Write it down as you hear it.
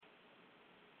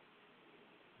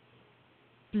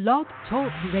Blog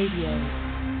Talk Radio.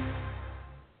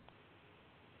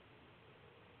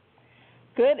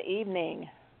 Good evening.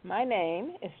 My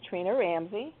name is Trina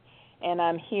Ramsey, and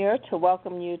I'm here to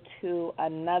welcome you to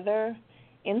another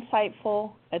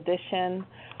insightful edition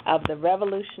of the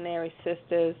Revolutionary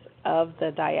Sisters of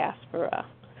the Diaspora.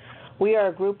 We are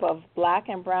a group of Black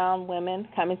and brown women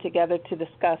coming together to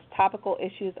discuss topical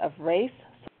issues of race,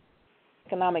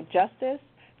 economic justice,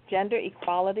 gender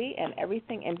equality, and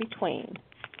everything in between.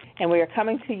 And we are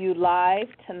coming to you live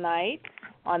tonight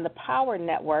on the Power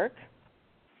Network.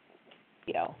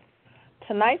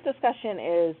 Tonight's discussion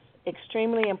is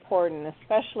extremely important,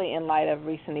 especially in light of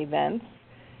recent events.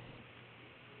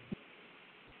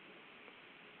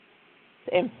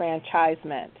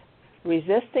 Disenfranchisement,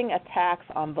 resisting attacks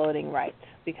on voting rights,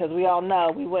 because we all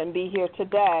know we wouldn't be here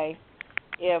today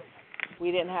if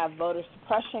we didn't have voter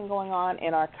suppression going on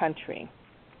in our country.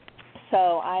 So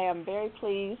I am very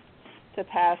pleased to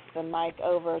pass the mic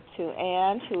over to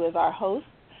Ange, who is our host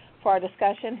for our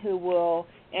discussion, who will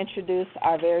introduce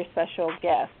our very special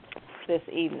guest this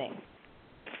evening.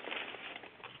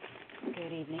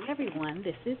 Good evening, everyone.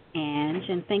 This is Ange,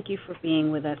 and thank you for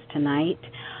being with us tonight.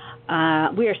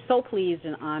 We are so pleased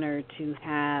and honored to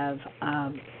have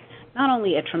not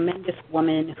only a tremendous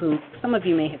woman who some of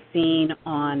you may have seen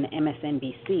on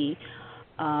MSNBC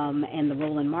and the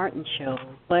Roland Martin Show,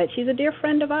 but she's a dear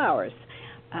friend of ours.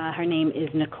 Her name is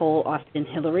Nicole Austin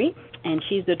Hillary, and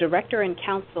she's the Director and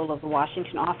Counsel of the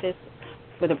Washington office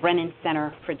for the Brennan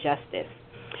Center for Justice.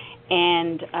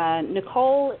 And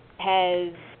Nicole has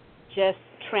just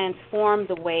transformed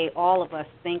the way all of us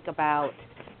think about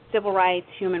civil rights,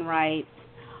 human rights,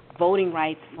 voting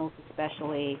rights most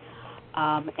especially,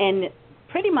 and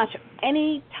pretty much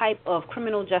any type of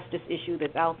criminal justice issue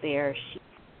that's out there.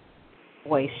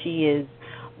 She is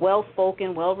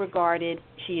well-spoken, well-regarded.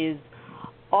 She is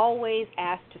always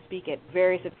asked to speak at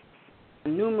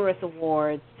numerous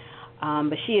awards,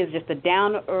 but she is just a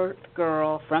down-to-earth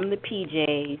girl from the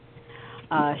PJs.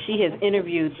 She has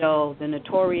interviewed, though, the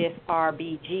notorious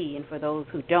RBG, and for those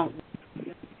who don't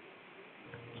know,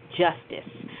 Justice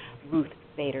Ruth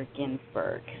Bader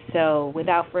Ginsburg. So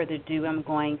without further ado, I'm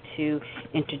going to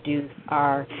introduce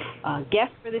our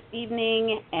guest for this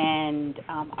evening and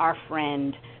our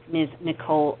friend, Ms.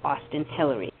 Nicole Austin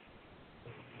Hillary.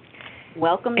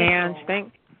 Welcome, Nicole.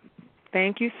 And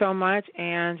thank you so much,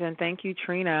 Ange, and thank you,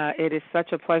 Trina. It is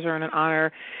such a pleasure and an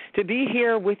honor to be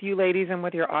here with you ladies and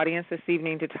with your audience this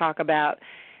evening to talk about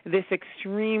this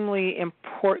extremely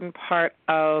important part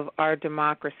of our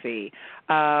democracy,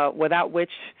 without which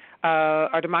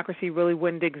our democracy really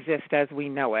wouldn't exist as we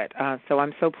know it. So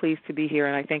I'm so pleased to be here,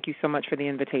 and I thank you so much for the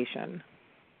invitation.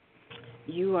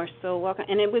 You are so welcome.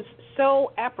 And it was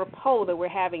so apropos that we're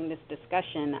having this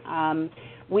discussion.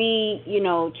 We,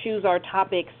 choose our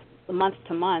topics month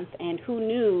to month, and who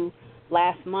knew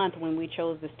last month when we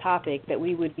chose this topic that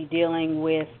we would be dealing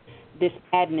with this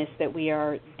madness that we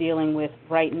are dealing with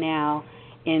right now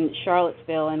in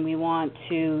Charlottesville, and we want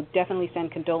to definitely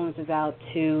send condolences out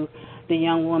to the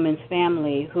young woman's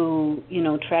family who,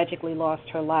 tragically lost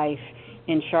her life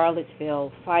in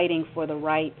Charlottesville fighting for the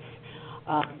rights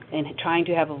and trying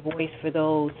to have a voice for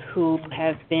those who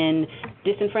have been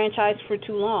disenfranchised for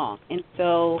too long. And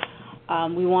so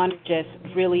we want to just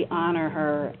really honor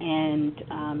her,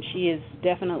 and she is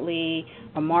definitely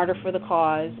a martyr for the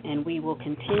cause, and we will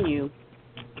continue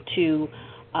to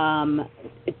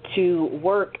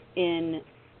work in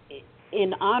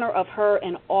honor of her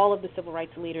and all of the civil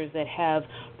rights leaders that have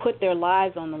put their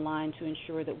lives on the line to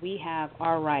ensure that we have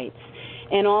our rights.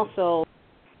 And also,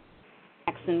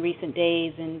 in recent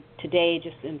days and today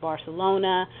just in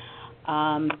Barcelona,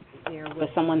 there was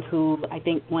someone who I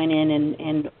think went in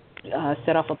and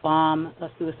set off a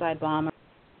suicide bomb in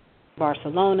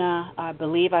Barcelona. I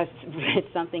believe I read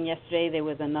something yesterday. There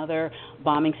was another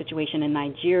bombing situation in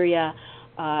Nigeria.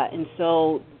 And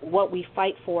so what we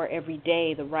fight for every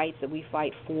day, the rights that we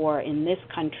fight for in this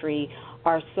country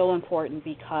are so important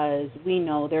because we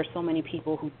know there are so many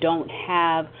people who don't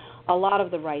have a lot of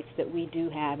the rights that we do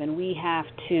have, and we have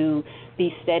to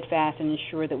be steadfast and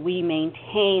ensure that we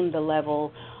maintain the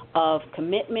level of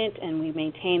commitment and we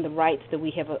maintain the rights that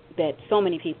we have, that so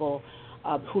many people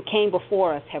who came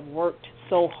before us have worked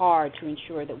so hard to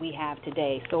ensure that we have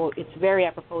today. So it's very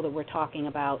apropos that we're talking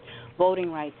about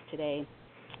voting rights today.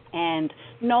 And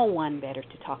no one better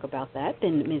to talk about that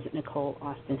than Ms. Nicole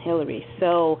Austin Hillary.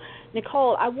 So,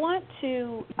 Nicole, I want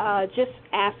to just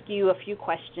ask you a few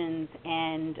questions,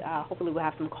 and hopefully we'll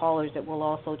have some callers that will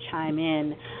also chime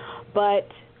in. But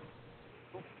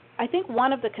I think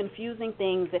one of the confusing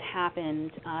things that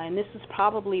happened, and this was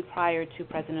probably prior to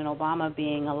President Obama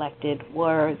being elected,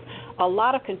 was a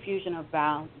lot of confusion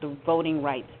about the Voting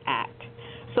Rights Act.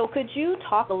 So could you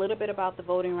talk a little bit about the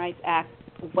Voting Rights Act,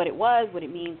 what it was, what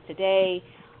it means today,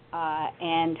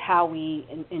 and how we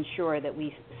ensure that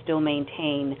we still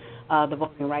maintain the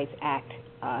Voting Rights Act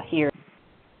here?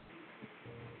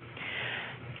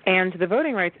 And the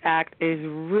Voting Rights Act is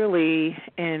really,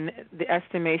 in the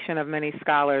estimation of many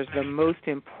scholars, the most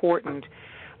important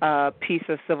piece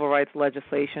of civil rights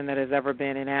legislation that has ever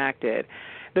been enacted.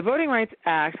 The Voting Rights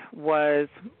Act was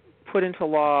put into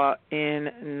law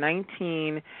in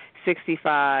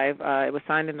 1965. It was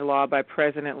signed into law by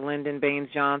President Lyndon Baines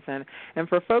Johnson. And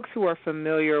for folks who are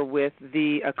familiar with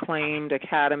the acclaimed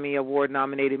Academy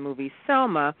Award-nominated movie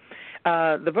Selma,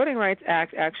 the Voting Rights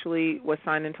Act actually was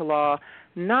signed into law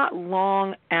not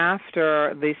long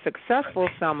after the successful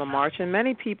Selma March, and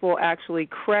many people actually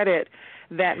credit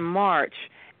that march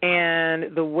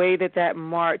and the way that that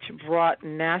march brought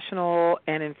national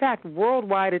and, in fact,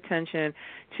 worldwide attention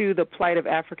to the plight of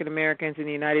African Americans in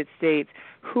the United States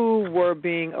who were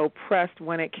being oppressed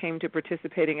when it came to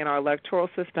participating in our electoral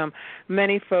system.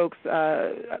 Many folks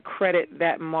credit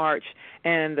that march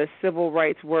and the civil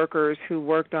rights workers who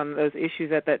worked on those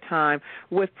issues at that time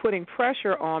with putting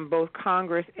pressure on both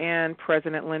Congress and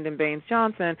President Lyndon Baines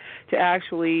Johnson to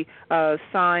actually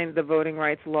sign the voting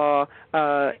rights law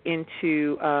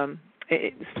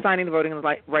signing the voting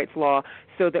rights law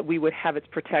so that we would have its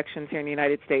protections here in the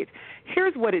United States.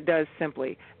 Here's what it does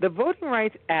simply. The Voting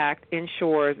Rights Act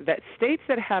ensures that states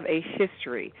that have a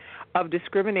history of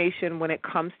discrimination when it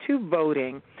comes to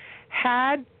voting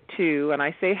had to, and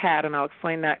I say had, and I'll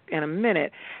explain that in a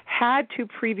minute, had to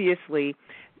previously,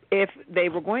 if they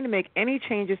were going to make any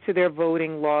changes to their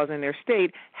voting laws in their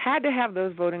state, had to have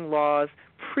those voting laws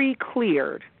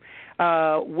pre-cleared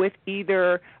with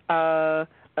either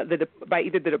by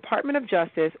either the Department of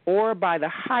Justice or by the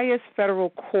highest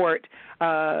federal court,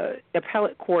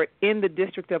 appellate court in the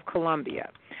District of Columbia.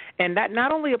 And that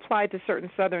not only applied to certain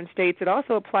southern states, it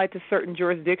also applied to certain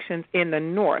jurisdictions in the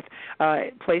north,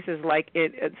 places like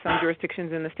some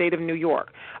jurisdictions in the state of New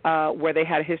York, where they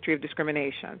had a history of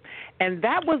discrimination. And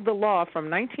that was the law from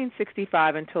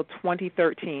 1965 until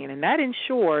 2013, and that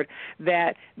ensured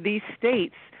that these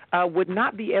states would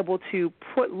not be able to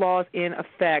put laws in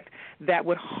effect that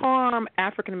would harm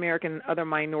African American and other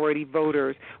minority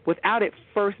voters without it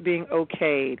first being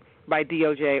okayed by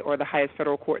DOJ or the highest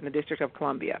federal court in the District of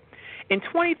Columbia. In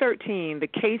 2013, the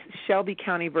case Shelby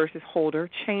County versus Holder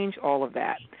changed all of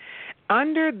that.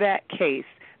 Under that case,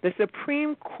 the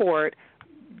Supreme Court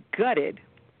gutted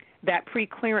that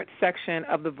pre-clearance section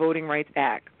of the Voting Rights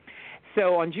Act.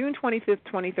 So on June 25th,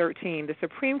 2013, the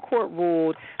Supreme Court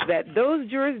ruled that those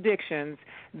jurisdictions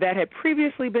that had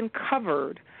previously been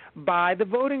covered by the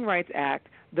Voting Rights Act,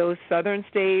 those southern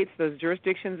states, those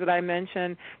jurisdictions that I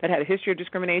mentioned that had a history of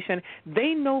discrimination,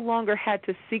 they no longer had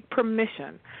to seek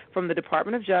permission from the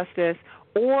Department of Justice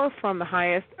or from the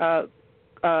highest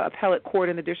appellate court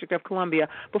in the District of Columbia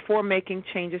before making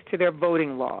changes to their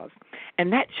voting laws.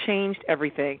 And that changed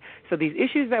everything. So these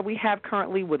issues that we have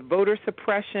currently with voter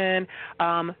suppression,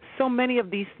 so many of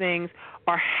these things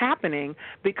are happening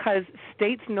because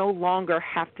states no longer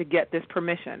have to get this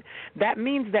permission. That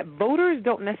means that voters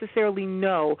don't necessarily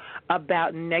know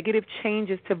about negative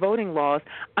changes to voting laws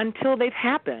until they've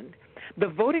happened. The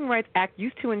Voting Rights Act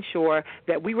used to ensure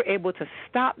that we were able to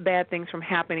stop bad things from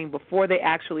happening before they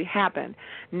actually happened.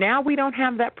 Now we don't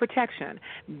have that protection.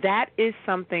 That is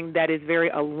something that is very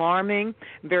alarming,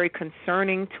 very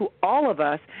concerning to all of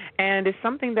us, and is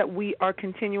something that we are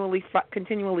continually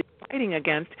fighting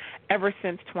against ever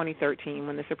since 2013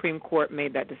 when the Supreme Court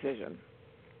made that decision.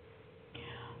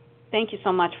 Thank you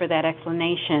so much for that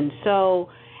explanation. So,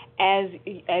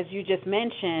 as you just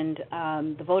mentioned,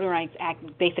 the Voting Rights Act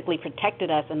basically protected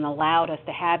us and allowed us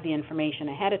to have the information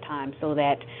ahead of time so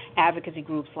that advocacy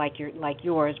groups like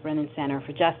yours, Brennan Center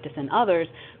for Justice, and others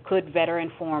could better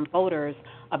inform voters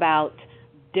about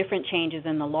different changes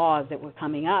in the laws that were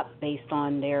coming up based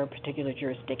on their particular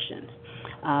jurisdictions.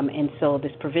 And so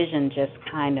this provision just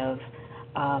kind of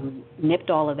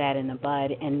nipped all of that in the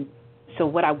bud. And so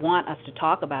what I want us to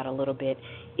talk about a little bit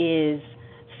is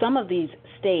some of these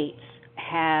states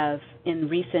have, in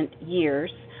recent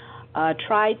years,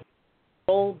 tried to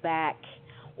roll back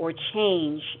or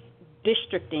change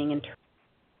districting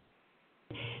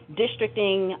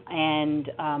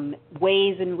and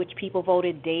ways in which people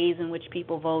voted, days in which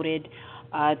people voted,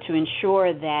 to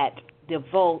ensure that the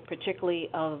vote, particularly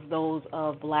of those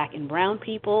of black and brown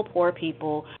people, poor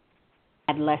people,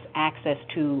 had less access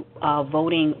to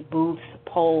voting booths,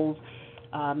 polls,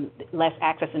 less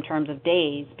access in terms of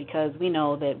days, because we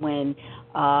know that when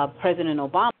President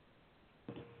Obama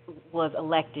was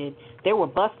elected, there were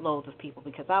busloads of people,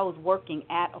 because I was working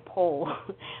at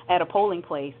a polling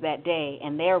place that day,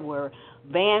 and there were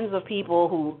vans of people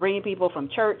who were bringing people from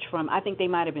church, I think they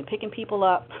might have been picking people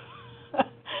up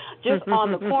just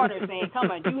on the corner saying,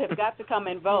 come on, you have got to come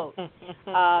and vote.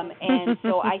 And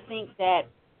so I think that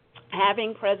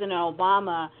having President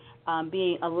Obama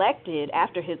being elected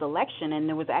after his election, and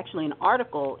there was actually an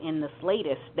article in the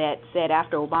Slatest that said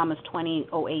after Obama's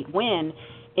 2008 win,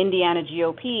 Indiana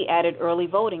GOP added early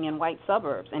voting in white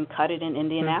suburbs and cut it in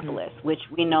Indianapolis, which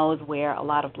we know is where a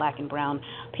lot of black and brown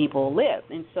people live.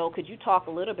 And so could you talk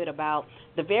a little bit about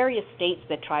the various states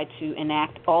that tried to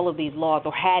enact all of these laws,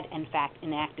 or had, in fact,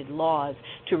 enacted laws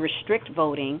to restrict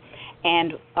voting,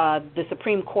 and the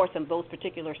Supreme Courts of those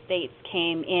particular states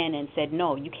came in and said,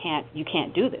 no, you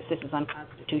can't do this. This is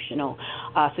unconstitutional.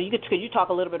 So could you talk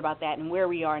a little bit about that and where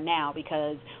we are now,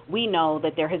 because we know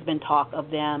that there has been talk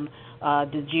of them,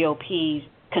 the GOP,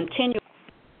 continue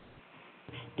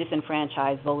to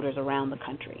disenfranchise voters around the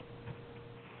country.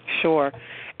 Sure.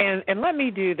 And let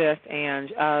me do this, Ange,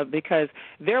 because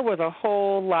there was a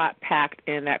whole lot packed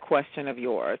in that question of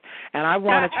yours, and I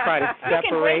want to try to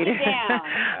separate it.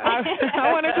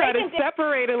 I want to try to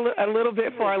separate a little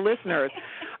bit for our listeners,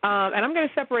 and I'm going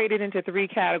to separate it into three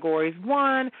categories.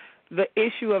 One, the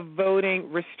issue of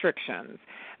voting restrictions.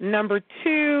 Number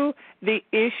two, the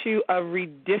issue of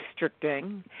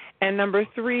redistricting. And number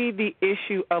three, the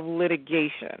issue of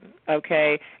litigation,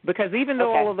 okay? Because even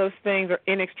though all of those things are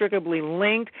inextricably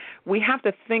linked, we have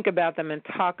to think about them and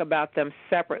talk about them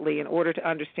separately in order to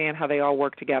understand how they all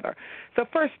work together. So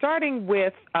first, starting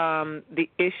with the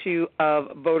issue of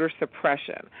voter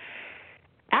suppression.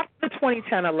 After the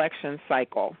 2010 election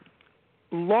cycle,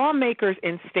 lawmakers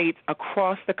in states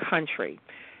across the country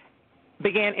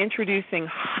began introducing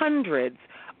hundreds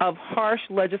of harsh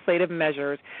legislative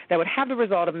measures that would have the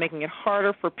result of making it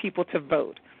harder for people to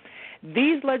vote.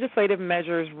 These legislative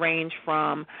measures range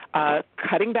from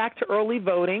cutting back to early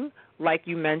voting, like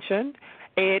you mentioned.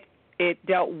 It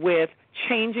dealt with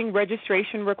changing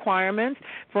registration requirements.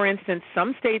 For instance,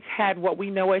 some states had what we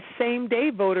know as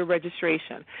same-day voter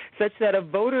registration, such that a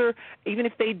voter, even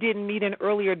if they didn't meet an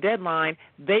earlier deadline,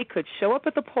 they could show up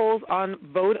at the polls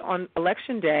on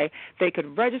Election Day, they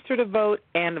could register to vote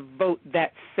and vote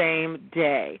that same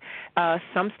day.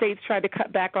 Some states tried to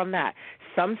cut back on that.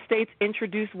 Some states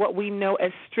introduced what we know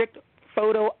as strict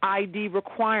photo ID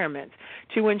requirements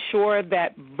to ensure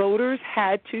that voters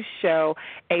had to show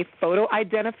a photo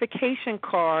identification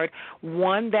card,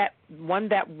 one that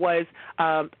was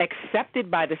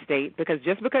accepted by the state, because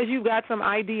just because you've got some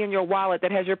ID in your wallet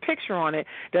that has your picture on it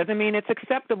doesn't mean it's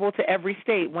acceptable to every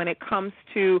state when it comes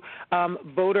to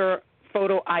voter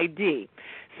photo ID.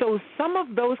 So some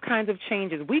of those kinds of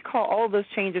changes, we call all of those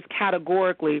changes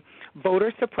categorically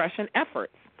voter suppression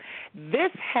efforts.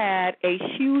 This had a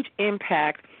huge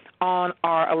impact on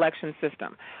our election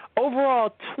system.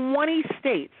 Overall, 20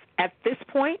 states at this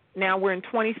point, now we're in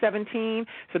 2017,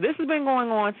 so this has been going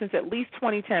on since at least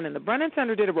 2010, and the Brennan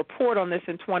Center did a report on this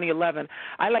in 2011.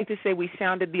 I like to say we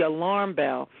sounded the alarm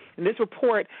bell, and this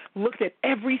report looked at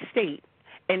every state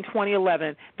in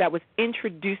 2011 that was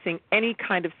introducing any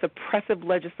kind of suppressive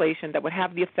legislation that would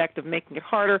have the effect of making it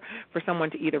harder for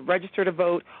someone to either register to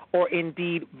vote or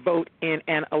indeed vote in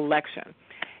an election.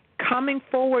 Coming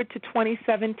forward to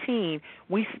 2017,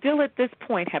 we still at this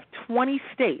point have 20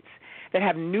 states that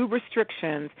have new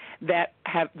restrictions that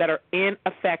are in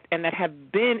effect and that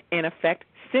have been in effect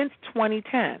since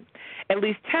 2010. At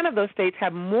least 10 of those states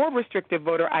have more restrictive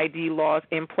voter ID laws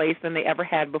in place than they ever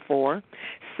had before.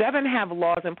 7 have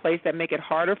laws in place that make it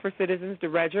harder for citizens to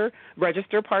register.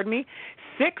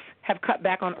 6 have cut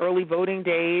back on early voting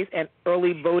days and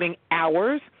early voting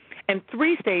hours. And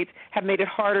 3 states have made it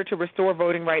harder to restore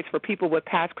voting rights for people with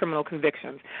past criminal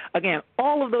convictions. Again,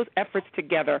 all of those efforts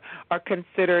together are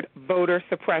considered voter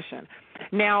suppression.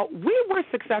 Now, we were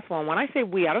successful, and when I say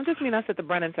we, I don't just mean us at the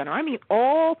Brennan Center. I mean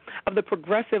all of the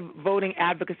progressive voting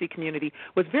advocacy community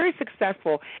was very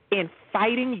successful in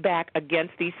fighting back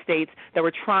against these states that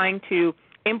were trying to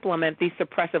implement these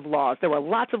suppressive laws. There were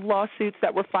lots of lawsuits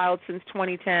that were filed since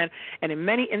 2010, and in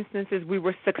many instances we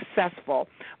were successful.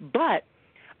 But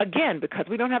again, because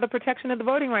we don't have the protection of the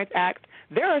Voting Rights Act,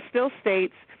 there are still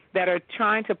states that are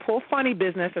trying to pull funny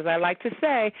business, as I like to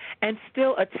say, and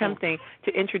still attempting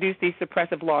to introduce these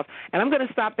suppressive laws. And I'm going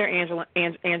to stop there, Angie,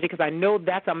 because I know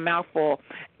that's a mouthful,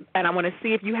 and I want to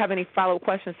see if you have any follow-up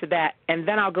questions to that, and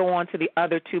then I'll go on to the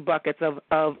other 2 buckets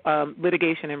of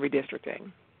litigation and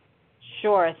redistricting.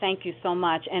 Sure. Thank you so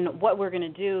much. And what we're going to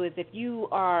do is if you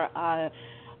are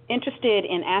interested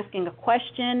in asking a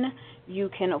question, you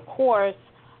can, of course,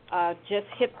 just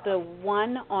hit the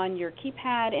 1 on your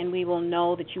keypad, and we will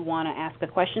know that you want to ask a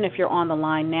question if you're on the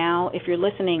line now. If you're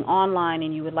listening online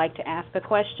and you would like to ask a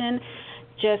question,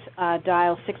 just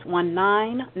dial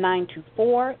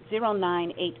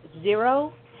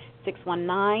 619-924-0980,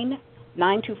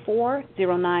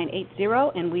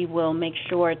 619-924-0980, and we will make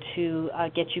sure to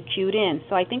get you queued in.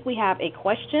 So I think we have a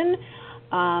question.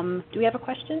 Do we have a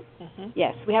question? Mm-hmm.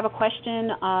 Yes, we have a question.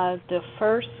 The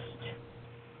first.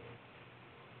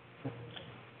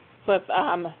 So it's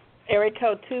area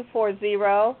code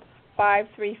 240-534.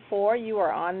 You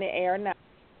are on the air now.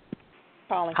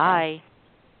 Calling. Hi.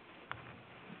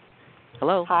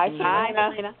 Hello. Hi,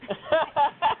 Sabrina.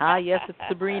 Hi, yes, it's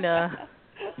Sabrina.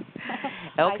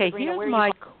 Okay, Hi, Sabrina. here's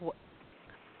my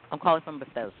I'm calling from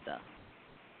Bethesda.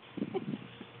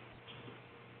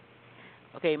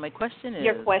 Okay, my question is...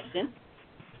 Your question?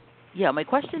 Yeah, my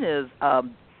question is,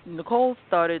 Nicole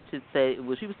started to say,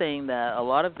 well, she was saying that a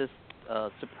lot of this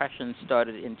suppression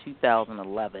started in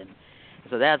 2011.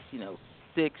 So that's,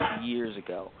 6 years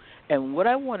ago. And what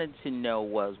I wanted to know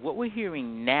was what we're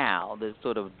hearing now, the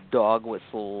sort of dog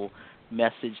whistle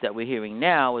message that we're hearing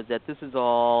now, is that this is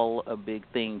all a big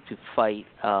thing to fight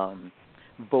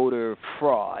voter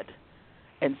fraud.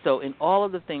 And so in all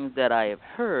of the things that I have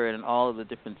heard and all of the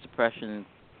different suppression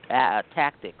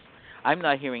tactics, I'm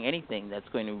not hearing anything that's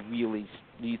going to really,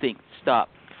 do you think, stop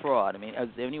fraud? I mean,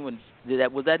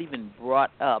 was that even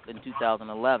brought up in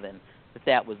 2011, if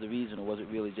that was the reason, or was it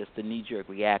really just a knee-jerk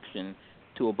reaction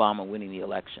to Obama winning the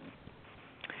election?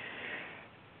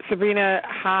 Sabrina,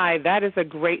 hi. That is a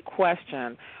great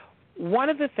question. One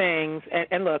of the things,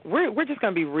 and look, we're just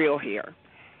going to be real here.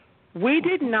 We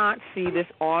did not see this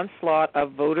onslaught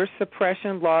of voter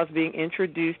suppression laws being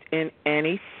introduced in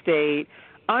any state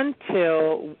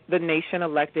until the nation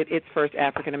elected its first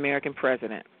African-American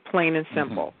president, plain and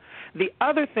simple. Mm-hmm. The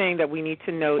other thing that we need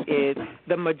to note is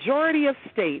the majority of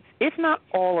states, if not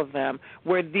all of them,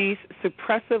 where these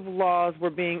suppressive laws were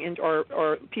being,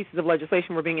 or pieces of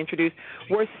legislation were being introduced,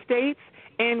 were states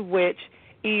in which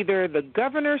either the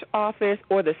governor's office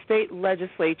or the state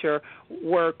legislature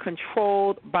were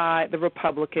controlled by the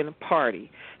Republican Party.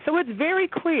 So it's very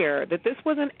clear that this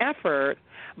was an effort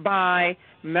by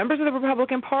members of the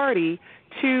Republican Party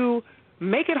to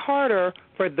make it harder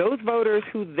for those voters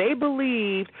who they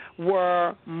believed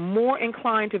were more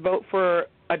inclined to vote for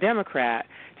a Democrat,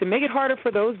 to make it harder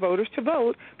for those voters to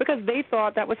vote because they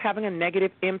thought that was having a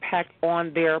negative impact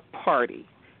on their party,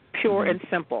 pure and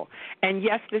simple. And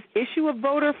yes, this issue of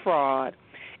voter fraud,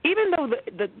 even though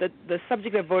the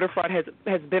subject of voter fraud has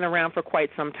been around for quite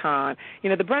some time,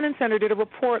 the Brennan Center did a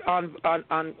report on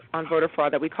voter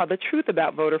fraud that we call The Truth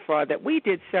About Voter Fraud that we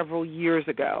did several years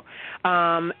ago.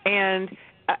 And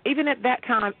even at that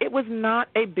time, it was not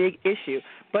a big issue.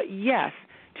 But yes,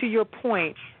 to your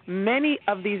point, many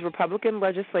of these Republican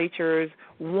legislatures,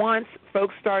 once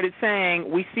folks started saying,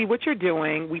 we see what you're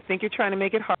doing, we think you're trying to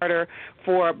make it harder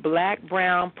for black,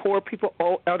 brown, poor people,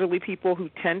 elderly people who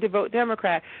tend to vote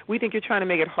Democrat, we think you're trying to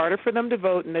make it harder for them to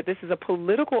vote and that this is a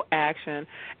political action,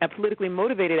 a politically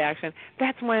motivated action,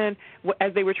 that's when,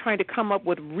 as they were trying to come up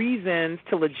with reasons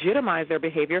to legitimize their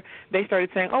behavior, they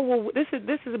started saying, oh, well, this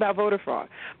is about voter fraud.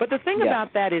 But the thing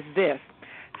about that is this.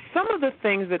 Some of the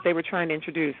things that they were trying to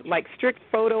introduce, like strict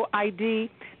photo ID,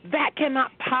 that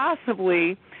cannot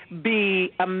possibly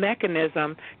be a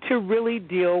mechanism to really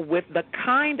deal with the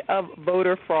kind of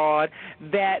voter fraud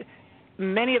that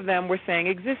many of them were saying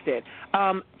existed.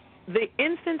 The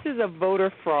instances of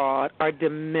voter fraud are de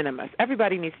minimis.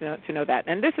 Everybody needs to know that.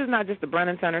 And this is not just the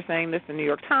Brennan Center saying this. The New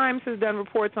York Times has done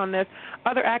reports on this.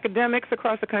 Other academics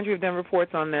across the country have done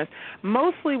reports on this.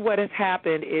 Mostly what has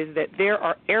happened is that there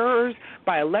are errors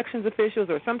by elections officials,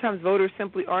 or sometimes voters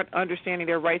simply aren't understanding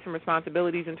their rights and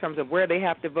responsibilities in terms of where they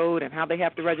have to vote and how they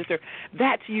have to register.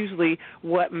 That's usually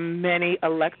what many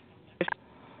elections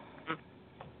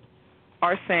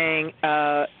are saying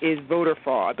is voter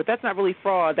fraud, but that's not really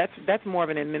fraud. That's more of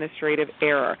an administrative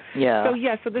error. Yeah.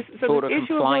 So the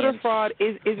issue of voter fraud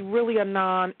is really a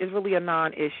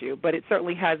non-issue, but it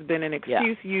certainly has been an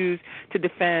excuse used to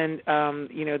defend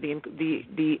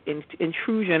the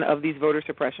intrusion of these voter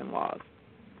suppression laws.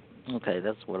 Okay,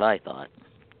 that's what I thought.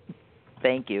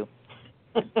 Thank you.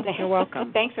 You're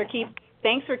welcome. Thanks for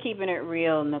keeping it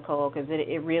real, Nicole, because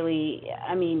it really,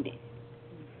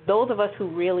 those of us who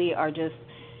really are just,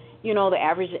 the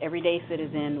average everyday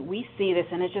citizen, we see this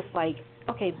and it's just like,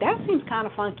 okay, that seems kind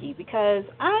of funky because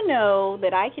I know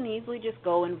that I can easily just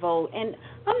go and vote, and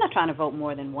I'm not trying to vote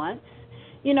more than once.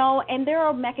 and there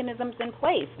are mechanisms in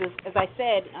place. As I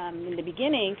said in the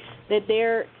beginning, that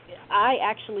I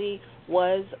actually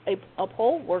was a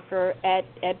poll worker at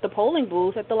the polling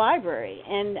booth at the library.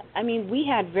 And, I mean, we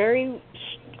had very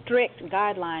strict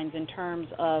guidelines in terms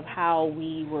of how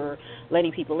we were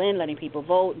letting people in, letting people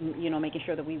vote, making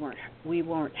sure that we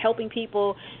weren't helping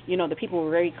people. The people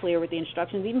were very clear with the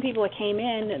instructions, even people that came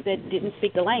in that didn't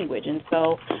speak the language. And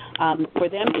so for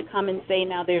them to come and say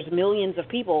now there's millions of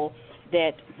people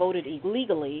that voted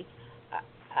illegally,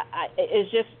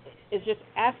 it's just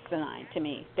asinine to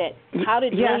me. That how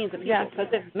did millions of people?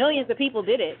 Because if millions of people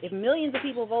did it, if millions of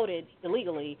people voted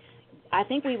illegally, I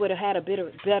think we would have had a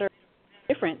better,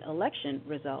 different election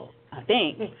result. I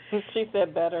think. She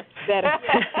said better.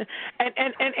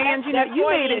 and you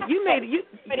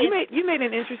made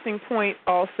an interesting point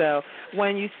also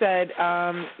when you said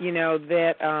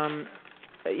that.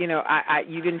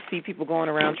 You didn't see people going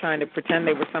around trying to pretend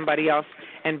they were somebody else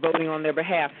and voting on their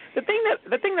behalf. The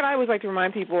thing that I always like to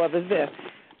remind people of is this: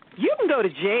 you can go to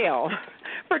jail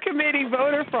for committing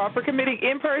voter fraud, for committing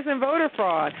in-person voter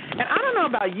fraud. And I don't know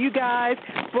about you guys,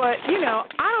 but,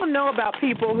 I don't know about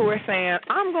people who are saying,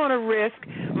 I'm going to risk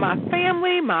my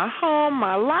family, my home,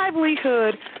 my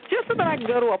livelihood, just so that I can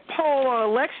go to a poll on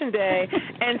Election Day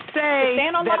and say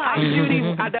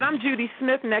that I'm Judy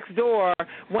Smith next door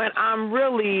when I'm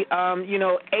really,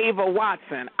 Ava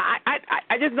Watson.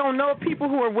 I just don't know people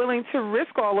who are willing to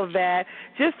risk all of that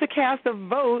just to cast a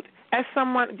vote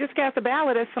cast a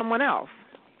ballot as someone else.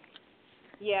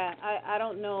 Yeah, I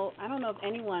don't know of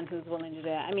anyone who's willing to do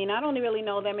that. I mean, I don't really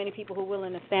know that many people who are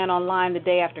willing to stand online the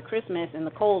day after Christmas in the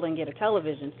cold and get a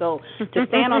television. So to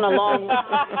stand on a long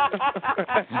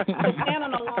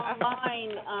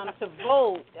line, to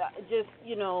vote,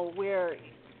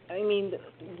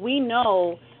 we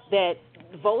know that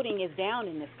voting is down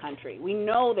in this country. We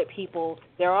know that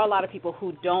there are a lot of people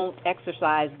who don't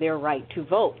exercise their right to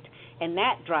vote, and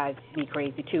that drives me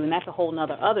crazy too. And that's a whole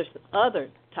other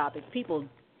topic. People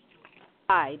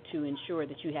die to ensure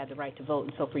that you have the right to vote,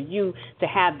 and so for you to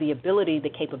have the ability, the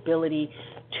capability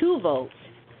to vote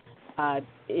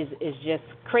is just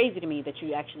crazy to me that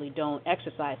you actually don't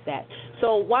exercise that.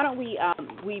 So why don't we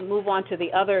move on to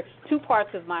the other two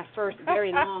parts of my first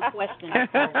very long question, and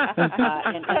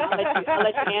I'll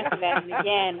let you answer that. And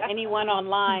again, anyone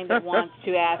online that wants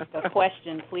to ask a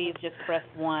question, please just press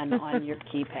 1 on your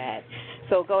keypad.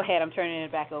 So go ahead. I'm turning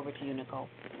it back over to you, Nicole.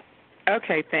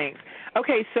 Okay, thanks.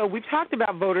 Okay, so we've talked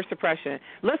about voter suppression.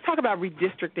 Let's talk about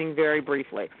redistricting very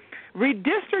briefly.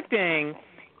 Redistricting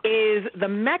is the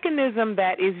mechanism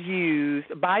that is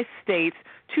used by states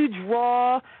to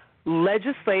draw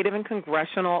legislative and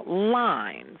congressional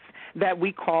lines that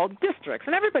we call districts.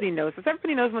 And everybody knows this.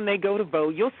 Everybody knows when they go to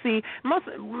vote, you'll see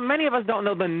many of us don't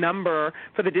know the number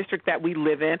for the district that we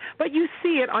live in, but you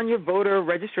see it on your voter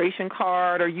registration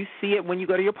card, or you see it when you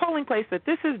go to your polling place that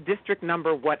this is district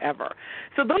number whatever.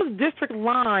 So those district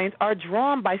lines are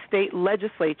drawn by state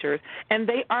legislatures, and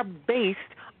they are based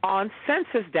on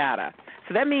census data.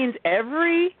 So that means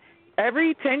every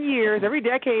 10 years, every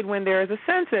decade when there is a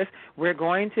census, we're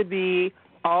going to be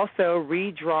also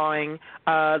redrawing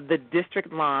the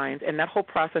district lines, and that whole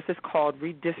process is called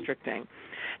redistricting.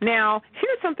 Now,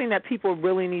 here's something that people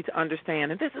really need to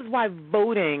understand, and this is why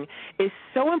voting is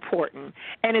so important,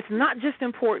 and it's not just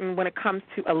important when it comes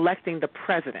to electing the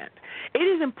president. It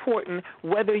is important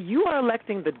whether you are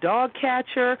electing the dog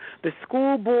catcher, the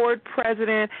school board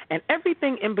president, and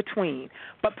everything in between,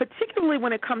 but particularly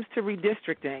when it comes to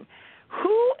redistricting.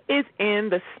 Who is in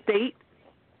the state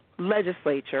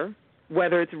legislature,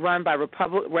 whether it's run by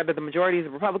whether the majority is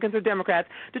Republicans or Democrats,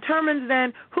 determines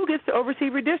then who gets to oversee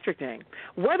redistricting.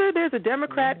 Whether there's a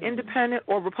Democrat, Independent,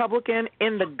 or Republican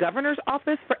in the governor's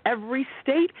office for every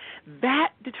state,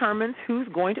 that determines who's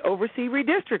going to oversee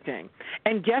redistricting.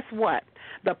 And guess what?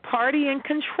 The party in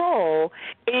control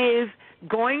is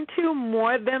going to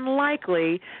more than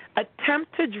likely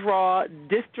attempt to draw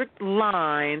district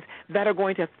lines that are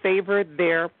going to favor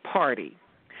their party.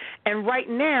 And right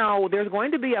now, there's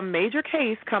going to be a major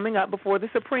case coming up before the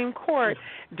Supreme Court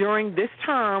during this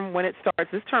term when it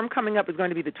starts. This term coming up is going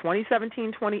to be the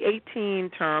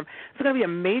 2017-2018 term. It's going to be a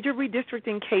major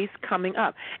redistricting case coming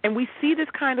up. And we see this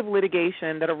kind of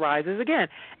litigation that arises, again,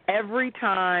 every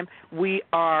time we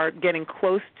are getting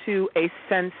close to a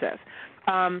census.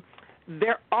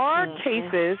 There are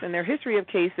cases, and there are history of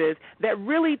cases, that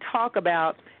really talk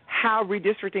about how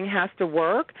redistricting has to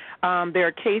work. There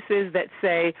are cases that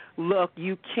say, look,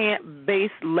 you can't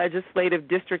base legislative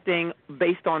districting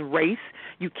based on race.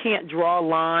 You can't draw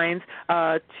lines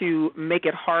to make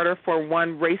it harder for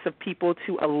one race of people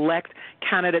to elect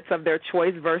candidates of their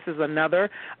choice versus another.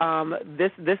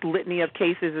 This litany of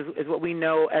cases is what we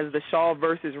know as the Shaw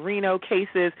versus Reno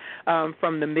cases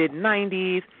from the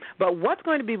mid-'90s. But what's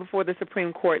going to be before the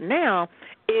Supreme Court now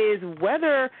is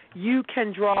whether you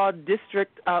can draw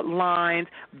district lines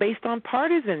based on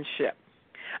partisanship.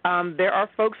 There are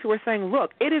folks who are saying,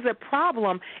 look, it is a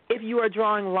problem if you are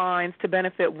drawing lines to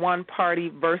benefit one party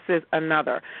versus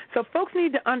another. So folks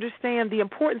need to understand the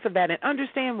importance of that and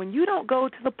understand when you don't go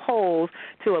to the polls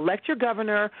to elect your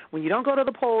governor, when you don't go to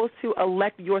the polls to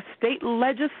elect your state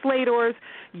legislators,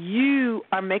 you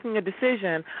are making a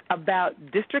decision about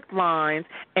district lines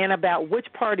and about which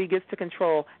party gets to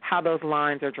control how those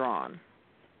lines are drawn.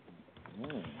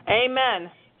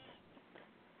 Amen.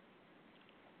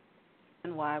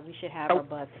 And why we should have our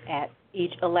butts at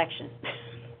each election.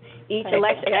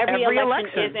 Every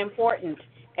election is important.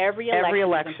 Every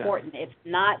election is important. It's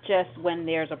not just when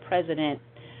there's a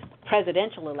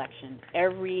presidential election.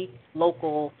 Every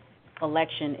local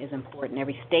election is important.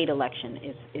 Every state election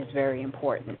is very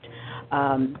important.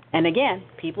 And again,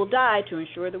 people die to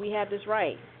ensure that we have this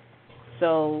right.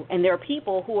 So, and there are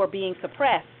people who are being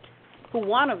suppressed who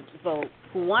want to vote,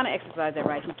 who want to exercise their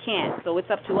right, who can't. So it's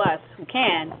up to us who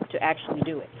can to actually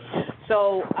do it.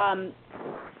 So,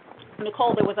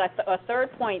 Nicole, there was a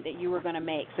third point that you were going to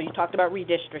make. So you talked about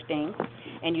redistricting,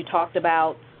 and you talked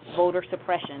about voter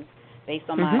suppression based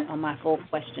on my full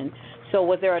question. So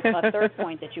was there a third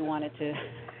point that you wanted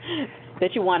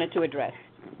to address?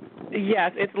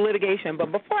 Yes, it's litigation.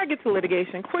 But before I get to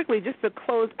litigation, quickly, just to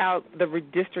close out the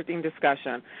redistricting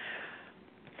discussion,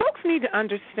 folks need to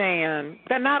understand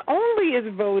that not only is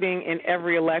voting in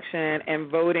every election and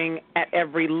voting at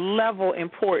every level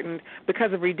important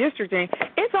because of redistricting,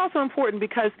 it's also important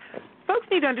because folks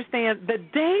need to understand the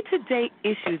day-to-day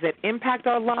issues that impact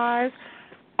our lives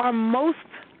are most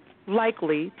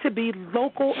likely to be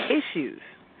local issues.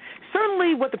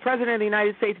 Certainly what the President of the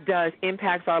United States does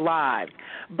impacts our lives,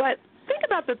 but think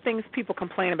about the things people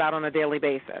complain about on a daily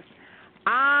basis.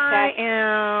 I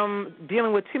am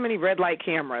dealing with too many red light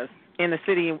cameras in the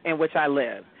city in which I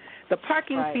live. The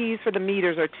parking fees for the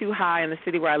meters are too high in the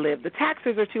city where I live. The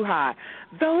taxes are too high.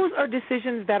 Those are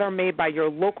decisions that are made by your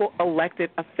local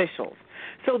elected officials.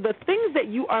 So the things that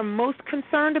you are most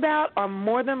concerned about are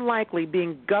more than likely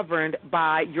being governed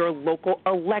by your local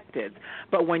electeds.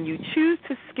 But when you choose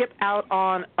to skip out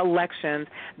on elections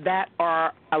that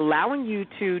are allowing you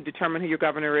to determine who your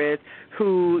governor is,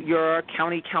 who your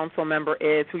county council member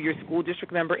is, who your school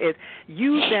district member is,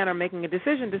 you then are making a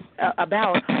decision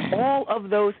about all of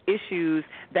those issues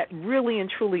that really and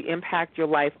truly impact your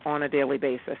life on a daily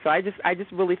basis. So I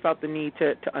just really felt the need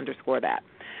to underscore that.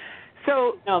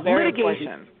 So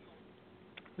litigation.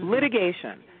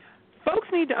 Folks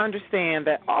need to understand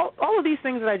that all of these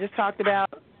things that I just talked about,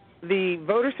 the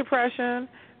voter suppression,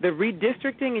 the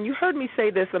redistricting, and you heard me say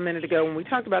this a minute ago when we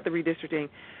talked about the redistricting,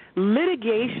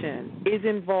 litigation is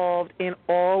involved in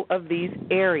all of these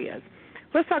areas.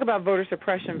 Let's talk about voter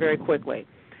suppression very quickly.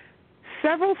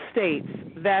 Several states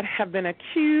that have been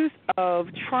accused of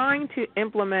trying to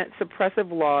implement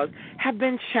suppressive laws have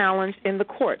been challenged in the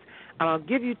courts. I'll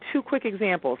give you two quick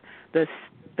examples. The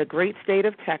great state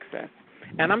of Texas.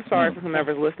 And I'm sorry for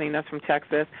whomever's listening that's from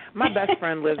Texas. My best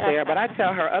friend lives there, but I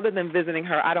tell her, other than visiting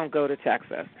her, I don't go to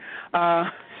Texas.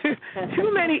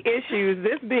 Too many issues,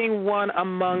 this being one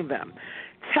among them.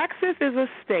 Texas is a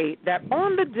state that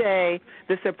on the day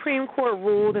the Supreme Court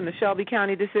ruled in the Shelby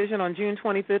County decision on June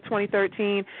 25th,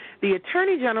 2013, the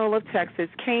Attorney General of Texas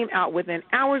came out within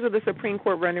hours of the Supreme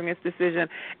Court rendering its decision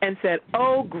and said,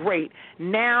 oh, great,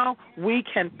 now we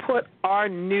can put our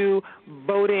new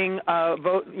voting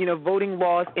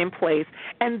laws in place.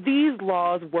 And these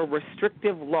laws were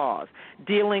restrictive laws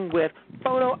dealing with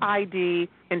photo ID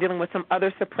and dealing with some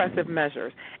other suppressive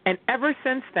measures. And ever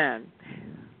since then,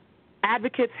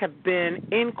 advocates have been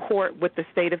in court with the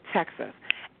state of Texas,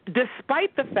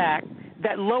 despite the fact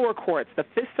that lower courts, the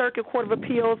Fifth Circuit Court of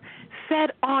Appeals,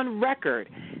 said on record,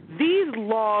 these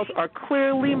laws are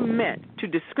clearly meant to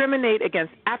discriminate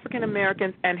against African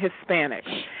Americans and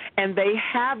Hispanics, and they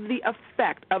have the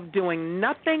effect of doing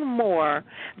nothing more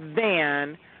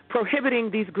than prohibiting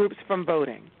these groups from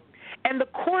voting. And the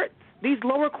courts, these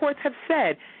lower courts have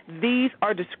said these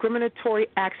are discriminatory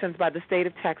actions by the state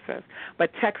of Texas. But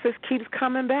Texas keeps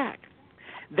coming back.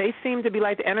 they seem to be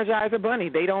like the Energizer Bunny.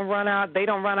 They don't run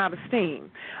out of steam.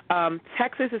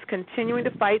 Texas is continuing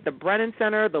to fight. The Brennan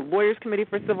Center, the Lawyers Committee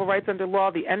for Civil Rights Under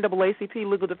Law, the NAACP,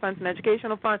 Legal Defense and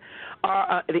Educational Fund,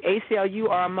 the ACLU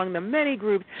are among the many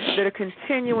groups that are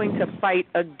continuing to fight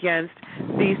against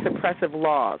these suppressive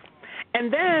laws.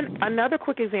 And then another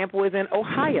quick example is in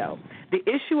Ohio, the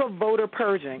issue of voter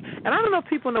purging. And I don't know if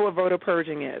people know what voter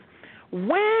purging is.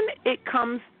 When it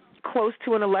comes close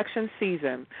to an election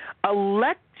season,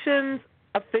 elections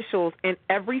officials in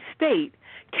every state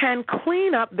can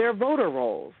clean up their voter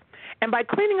rolls. And by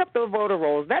cleaning up the voter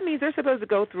rolls, that means they're supposed to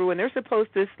go through and they're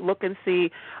supposed to look and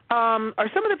see, are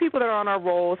some of the people that are on our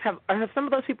rolls, have some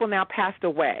of those people now passed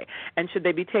away, and should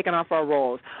they be taken off our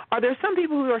rolls? Are there some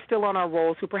people who are still on our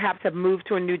rolls who perhaps have moved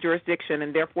to a new jurisdiction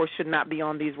and therefore should not be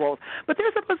on these rolls? But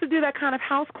they're supposed to do that kind of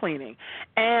house cleaning.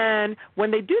 And when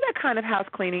they do that kind of house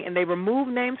cleaning and they remove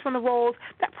names from the rolls,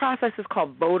 that process is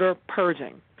called voter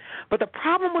purging. But the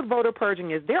problem with voter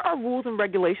purging is there are rules and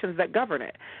regulations that govern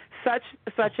it,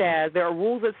 such as there are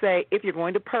rules that say if you're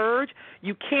going to purge,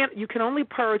 you can only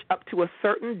purge up to a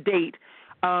certain date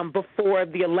before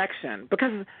the election,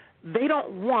 because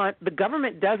the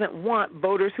government doesn't want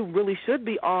voters who really should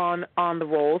be on the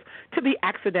rolls to be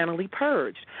accidentally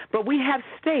purged. But we have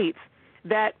states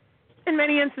that in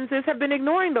many instances have been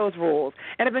ignoring those rules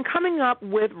and have been coming up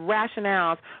with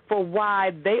rationales for why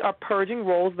they are purging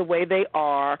rolls the way they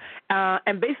are,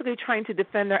 and basically trying to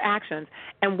defend their actions.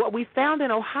 And what we found in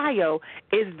Ohio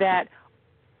is that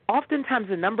oftentimes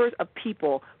the numbers of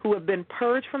people who have been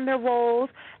purged from their rolls,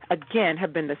 again,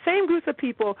 have been the same groups of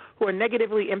people who are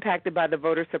negatively impacted by the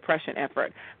voter suppression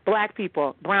effort: black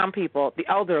people, brown people, the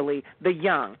elderly, the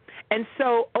young. And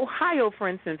so Ohio, for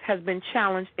instance, has been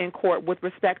challenged in court with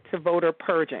respect to voter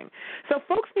purging. So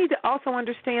folks need to also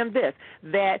understand this,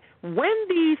 that when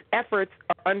these efforts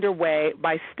are underway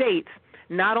by states,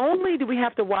 not only do we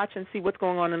have to watch and see what's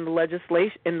going on in the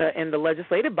legislation, in the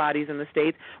legislative bodies in the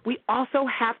states, we also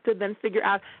have to then figure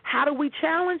out how do we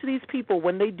challenge these people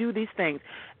when they do these things.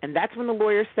 And that's when the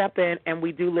lawyers step in and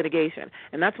we do litigation.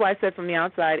 And that's why I said from the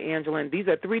outside, Angela, these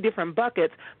are three different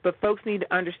buckets, but folks need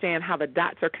to understand how the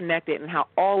dots are connected and how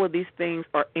all of these things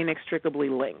are inextricably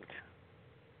linked.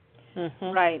 Mm-hmm.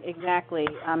 Right, exactly.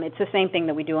 It's the same thing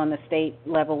that we do on the state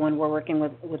level when we're working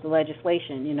with the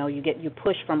legislation. You know, you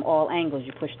push from all angles.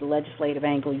 You push the legislative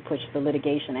angle, you push the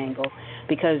litigation angle,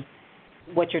 because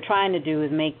what you're trying to do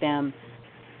is make them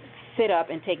sit up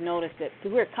and take notice that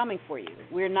we're coming for you.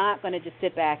 We're not going to just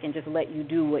sit back and just let you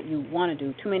do what you want to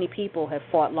do. Too many people have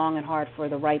fought long and hard for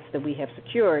the rights that we have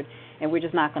secured, and we're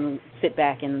just not going to sit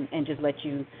back and just let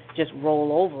you just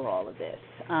roll over all of this.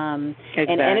 Exactly.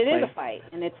 And it is a fight,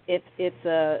 and it's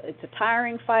a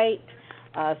tiring fight.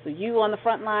 So you on the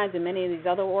front lines and many of these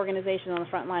other organizations on the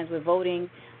front lines with voting,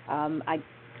 I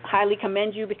highly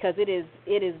commend you, because it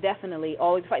is definitely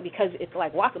always a fight, because it's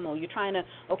like whack-a-mole. You're trying to,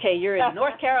 okay, you're in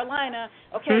North Carolina,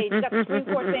 okay, you got the Supreme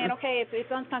Court saying, okay,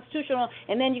 it's unconstitutional,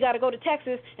 and then you got to go to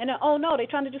Texas, and then, oh no, they're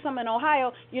trying to do something in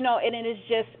Ohio, you know, and it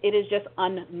is just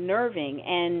unnerving,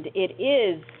 and it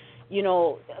is, you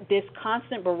know, this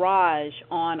constant barrage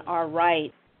on our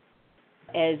rights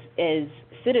as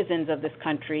citizens of this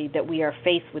country, that we are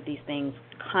faced with these things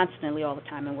constantly all the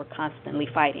time, and we're constantly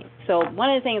fighting. So one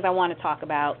of the things I want to talk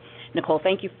about, Nicole,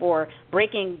 thank you for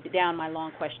breaking down my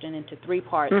long question into three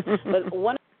parts, but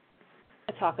one I want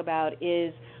to talk about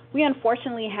is we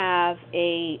unfortunately have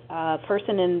a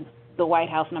person in the White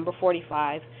House, number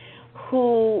 45,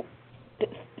 who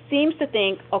seems to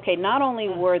think, okay, not only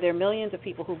were there millions of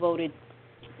people who voted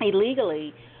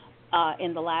illegally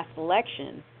in the last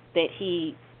election that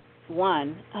he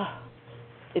won,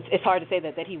 it's hard to say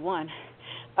that he won,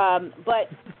 but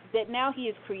that now he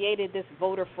has created this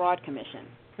voter fraud commission.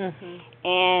 Mm-hmm.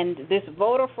 And this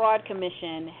voter fraud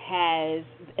commission has,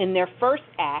 in their first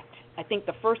act, I think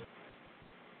the first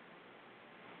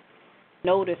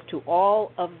notice to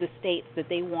all of the states that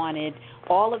they wanted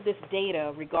all of this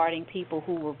data regarding people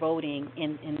who were voting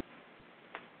in.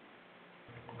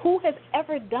 Who has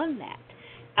ever done that?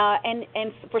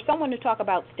 And for someone to talk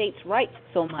about states' rights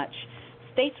so much,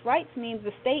 states' rights means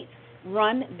the states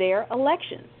run their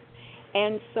elections.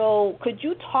 And so could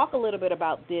you talk a little bit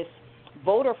about this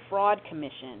voter fraud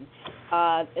commission,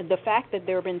 the fact that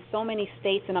there have been so many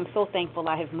states, and I'm so thankful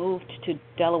I have moved to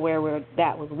Delaware, where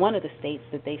that was one of the states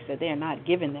that they said they're not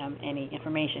giving them any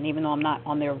information, even though I'm not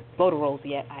on their voter rolls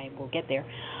yet. I will get there.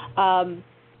 Can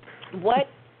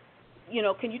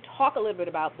you talk a little bit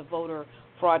about the voter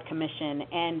fraud commission,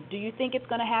 and do you think it's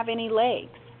going to have any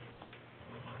legs?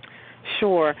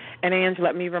 Sure. And, Ange,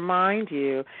 let me remind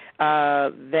you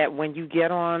that when you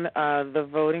get on the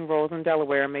voting rolls in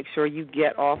Delaware, make sure you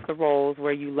get off the rolls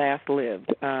where you last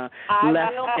lived.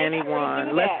 Lest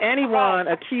anyone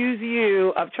accuse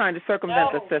you of trying to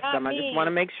circumvent the system. I just want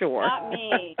to make sure. Not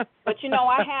me. But,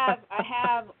 I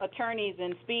have attorneys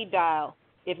in speed dial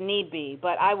if need be,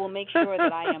 but I will make sure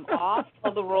that I am off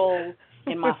of the rolls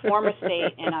in my former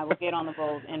state, and I will get on the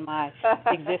rolls in my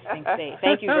existing state.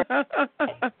 Thank you very much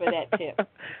for that tip.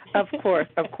 Of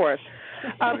course.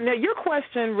 Now, your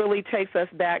question really takes us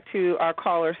back to our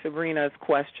caller Sabrina's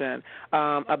question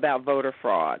about voter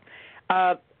fraud.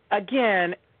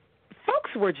 Again,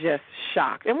 folks were just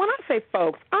shocked. And when I say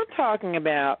folks, I'm talking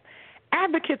about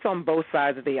advocates on both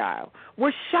sides of the aisle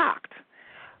were shocked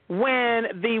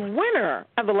when the winner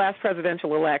of the last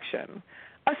presidential election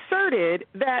asserted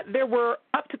that there were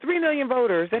up to 3 million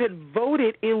voters that had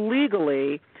voted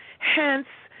illegally, hence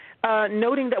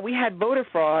noting that we had voter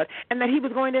fraud and that he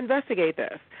was going to investigate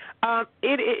this.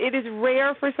 It is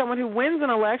rare for someone who wins an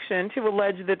election to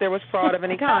allege that there was fraud of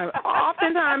any kind.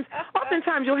 Oftentimes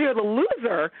you'll hear the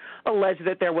loser allege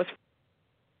that there was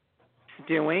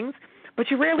doings,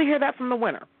 but you rarely hear that from the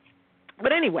winner.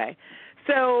 But anyway,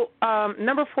 so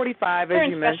number 45, as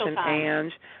you mentioned,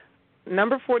 Ange,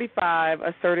 number 45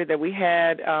 asserted that we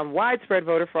had widespread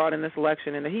voter fraud in this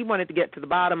election and that he wanted to get to the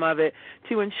bottom of it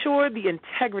to ensure the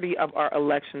integrity of our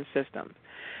election system.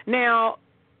 Now,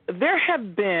 there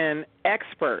have been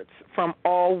experts from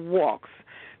all walks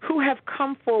who have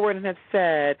come forward and have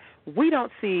said, we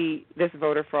don't see this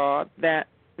voter fraud that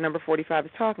number 45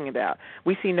 is talking about.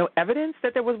 We see no evidence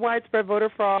that there was widespread voter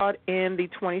fraud in the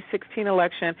 2016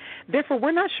 election. Therefore,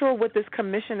 we're not sure what this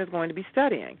commission is going to be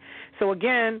studying. So,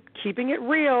 again, keeping it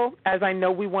real, as I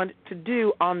know we want to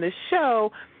do on this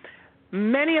show,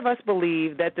 many of us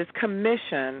believe that this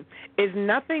commission is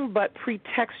nothing but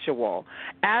pretextual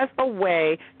as a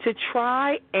way to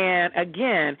try and,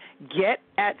 again, get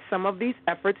at some of these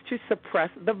efforts to suppress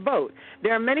the vote.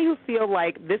 There are many who feel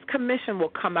like this commission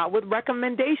will come out with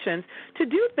recommendations to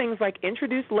do things like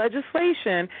introduce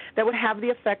legislation that would have the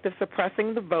effect of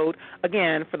suppressing the vote,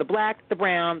 again, for the black, the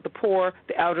brown, the poor,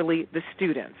 the elderly, the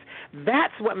students.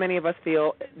 That's what many of us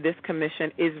feel this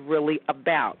commission is really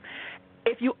about.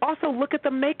 If you also look at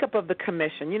the makeup of the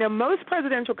commission, most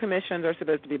presidential commissions are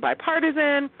supposed to be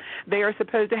bipartisan. They are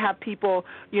supposed to have people,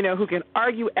 who can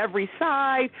argue every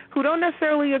side, who don't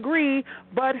necessarily agree,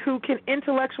 but who can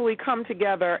intellectually come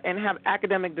together and have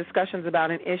academic discussions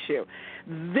about an issue.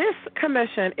 This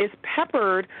commission is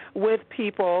peppered with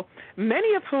people,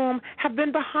 many of whom have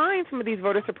been behind some of these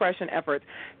voter suppression efforts.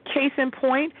 Case in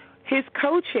point, his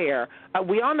co-chair,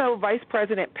 we all know Vice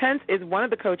President Pence is one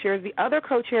of the co-chairs. The other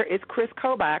co-chair is Chris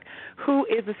Kobach, who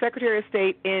is the Secretary of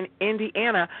State in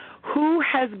Indiana, who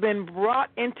has been brought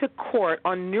into court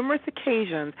on numerous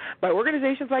occasions by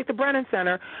organizations like the Brennan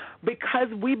Center because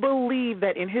we believe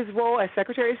that in his role as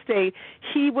Secretary of State,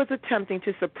 he was attempting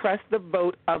to suppress the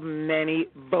vote of many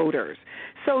voters.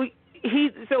 So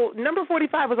number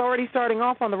 45 was already starting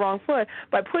off on the wrong foot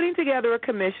by putting together a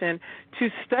commission to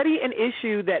study an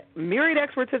issue that myriad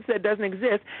experts have said doesn't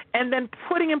exist, and then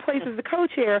putting in place as the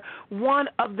co-chair one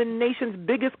of the nation's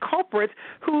biggest culprits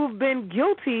who've been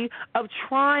guilty of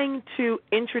trying to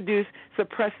introduce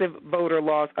suppressive voter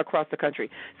laws across the country.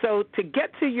 So to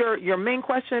get to your main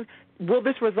question, will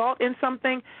this result in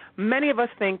something? Many of us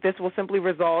think this will simply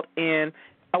result in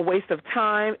a waste of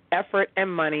time, effort, and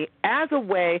money as a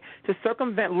way to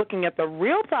circumvent looking at the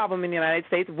real problem in the United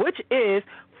States, which is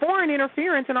foreign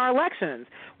interference in our elections.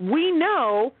 We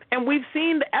know, and we've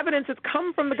seen the evidence that's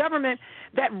come from the government,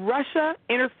 that Russia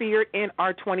interfered in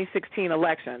our 2016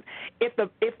 elections.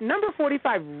 If number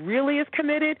 45 really is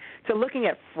committed to looking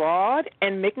at fraud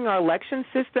and making our election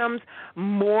systems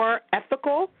more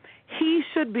ethical, he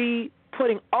should be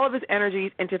putting all of his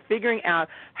energies into figuring out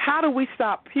how do we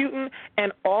stop Putin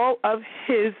and all of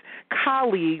his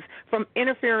colleagues from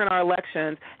interfering in our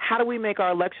elections. How do we make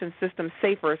our election system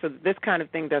safer so that this kind of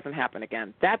thing doesn't happen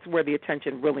again? That's where the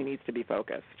attention really needs to be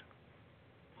focused.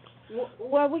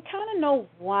 Well, we kind of know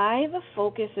why the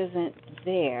focus isn't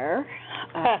there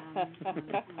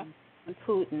on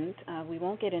Putin. We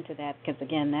won't get into that because,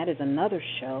 again, that is another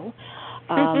show.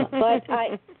 But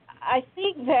I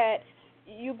think that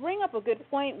you bring up a good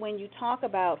point when you talk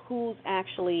about who's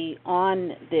actually on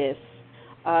this,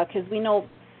 because we know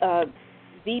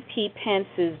VP Pence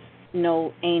is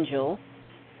no angel,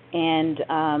 and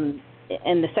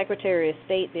the Secretary of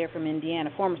State there from Indiana,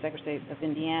 former Secretary of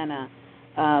Indiana,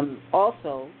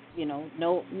 also,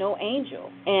 no angel.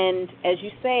 And as you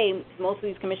say, most of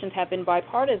these commissions have been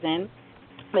bipartisan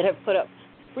that have put up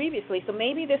previously, so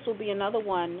maybe this will be another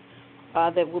one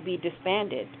that will be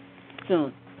disbanded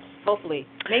soon. Hopefully,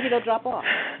 maybe they'll drop off.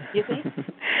 You think?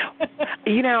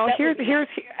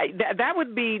 That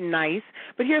would be nice,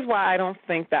 but here's why I don't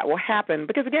think that will happen.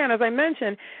 Because again, as I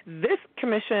mentioned, this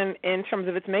commission, in terms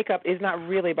of its makeup, is not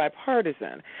really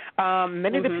bipartisan.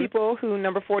 Many of the people who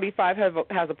Number 45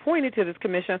 has appointed to this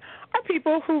commission are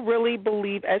people who really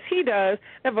believe, as he does,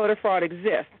 that voter fraud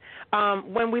exists.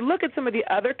 When we look at some of the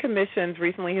other commissions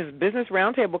recently, his Business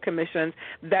Roundtable commissions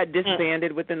that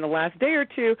disbanded within the last day or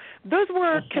two, those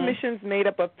were commissions made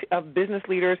up of business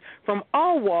leaders from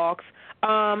all walks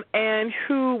and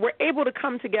who were able to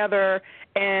come together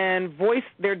and voice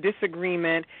their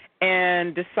disagreement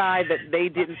and decide that they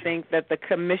didn't think that the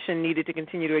commission needed to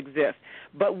continue to exist.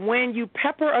 But when you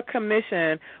pepper a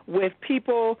commission with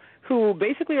people who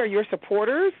basically are your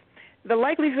supporters, the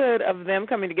likelihood of them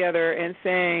coming together and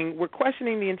saying, we're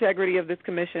questioning the integrity of this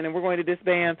commission and we're going to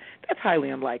disband, that's highly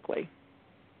unlikely.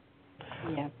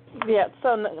 Yeah.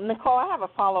 So, Nicole, I have a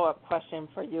follow-up question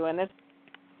for you, and it's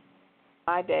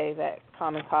my days at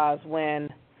Common Cause when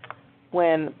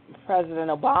President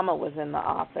Obama was in the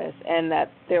office, and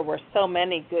that there were so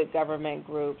many good government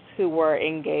groups who were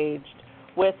engaged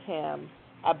with him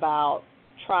about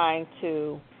trying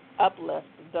to uplift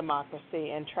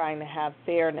democracy and trying to have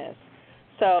fairness.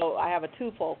 So I have a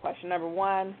twofold question. Number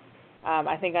one,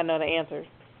 I think I know the answer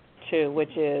to,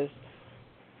 which is,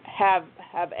 have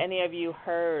any of you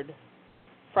heard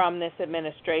from this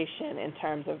administration in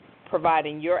terms of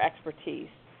providing your expertise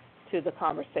to the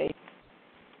conversation?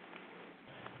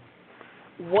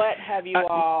 What have you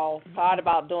all thought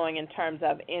about doing in terms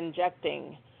of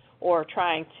injecting or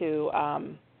trying to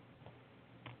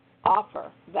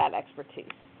offer that expertise?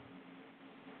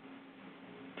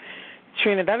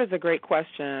 Trina, that is a great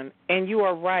question, and you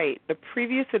are right. The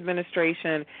previous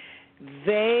administration,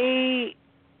 they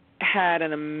had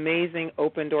an amazing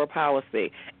open-door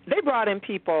policy. They brought in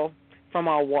people from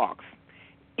all walks.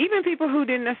 Even people who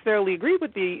didn't necessarily agree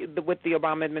with the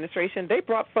Obama administration, they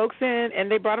brought folks in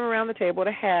and they brought them around the table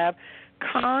to have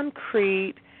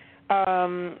concrete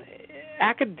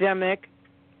academic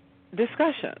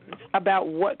discussions about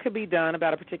what could be done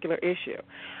about a particular issue.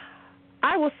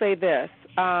 I will say this.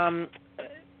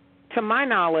 To my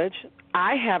knowledge,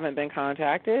 I haven't been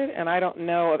contacted, and I don't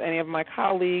know of any of my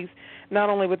colleagues, not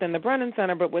only within the Brennan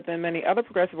Center, but within many other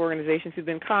progressive organizations who've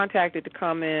been contacted to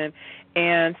come in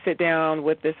and sit down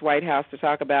with this White House to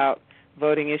talk about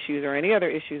voting issues or any other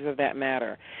issues of that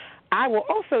matter. I will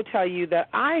also tell you that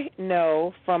I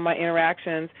know from my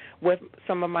interactions with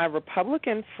some of my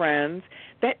Republican friends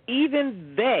that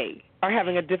even they are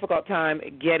having a difficult time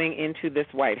getting into this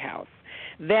White House,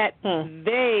 that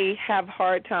they have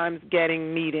hard times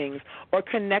getting meetings or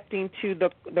connecting to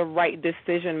the right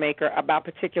decision maker about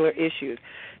particular issues.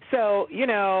 So,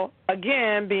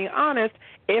 again, being honest,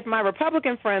 if my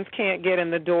Republican friends can't get in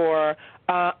the door,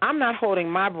 I'm not holding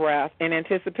my breath in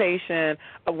anticipation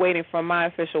of waiting for my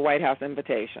official White House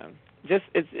invitation.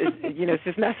 It's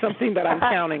just not something that I'm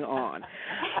counting on,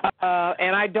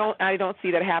 and I don't see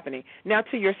that happening. Now,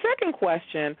 to your second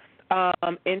question,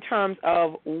 in terms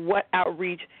of what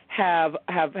outreach have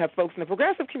folks in the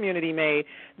progressive community made,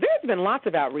 there's been lots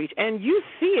of outreach, and you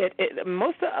see it.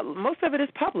 Most of it is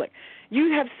public.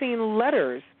 You have seen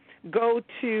letters go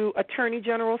to Attorney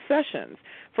General Sessions,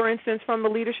 for instance, from the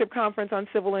Leadership Conference on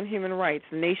Civil and Human Rights,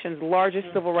 the nation's largest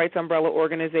civil rights umbrella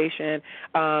organization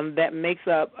that makes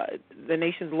up the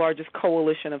nation's largest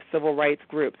coalition of civil rights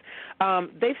groups.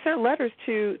 They've sent letters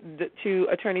to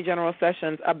Attorney General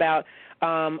Sessions about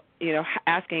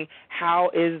asking how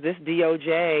is this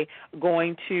DOJ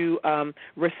going to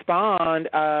respond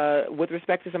with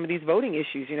respect to some of these voting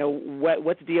issues.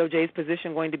 What's DOJ's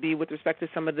position going to be with respect to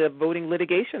some of the voting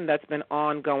litigation that's been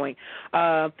ongoing.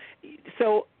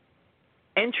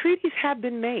 And treaties have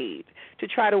been made to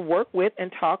try to work with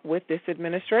and talk with this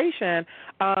administration,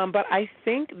 but I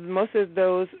think most of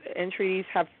those entreaties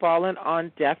have fallen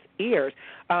on deaf ears.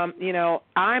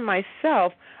 I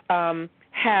myself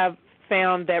have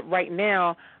found that right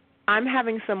now I'm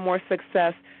having some more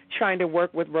success trying to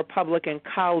work with Republican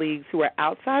colleagues who are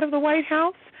outside of the White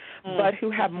House, but who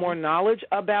have more knowledge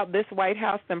about this White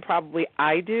House than probably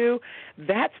I do.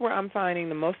 That's where I'm finding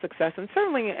the most success, and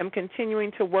certainly am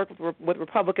continuing to work with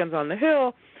Republicans on the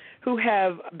Hill who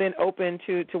have been open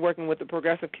to working with the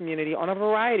progressive community on a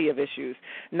variety of issues,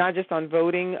 not just on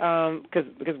voting,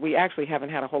 because we actually haven't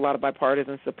had a whole lot of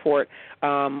bipartisan support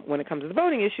when it comes to the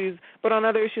voting issues, but on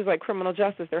other issues like criminal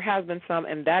justice, there has been some,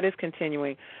 and that is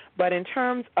continuing. But in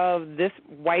terms of this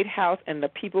White House and the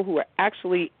people who are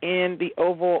actually in the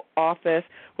Oval Office,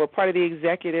 who are part of the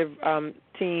executive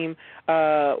team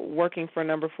working for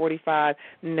number 45?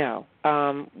 No.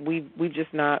 We've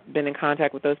just not been in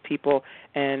contact with those people,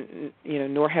 and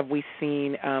nor have we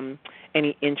seen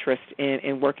any interest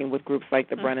in working with groups like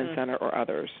the Brennan Center or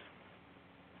others.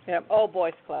 Yep, Old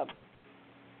Boys Club.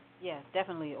 Yes,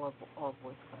 definitely Old Boys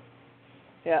Club.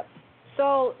 Yep.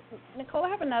 So, Nicole, I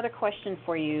have another question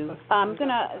for you. I'm going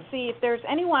to see if there's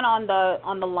anyone on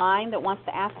the line that wants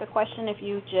to ask a question. If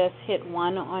you just hit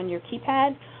 1 on your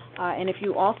keypad, and if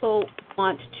you also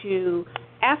want to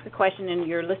ask a question and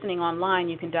you're listening online,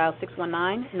 you can dial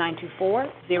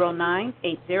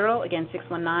 619-924-0980. Again,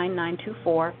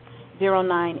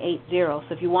 619-924-0980.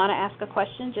 So if you want to ask a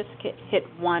question, just hit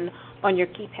 1 on your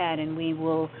keypad, and we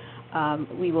will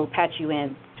patch you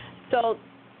in. So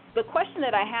the question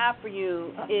that I have for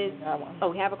you is,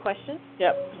 we have a question?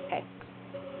 Yep. Okay.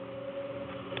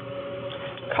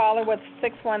 Caller with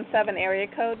 617 area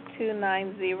code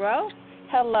 290.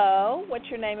 Hello. What's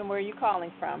your name and where are you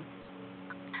calling from?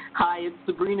 Hi, it's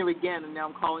Sabrina again, and now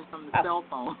I'm calling from the cell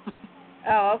phone.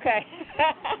 Oh, okay.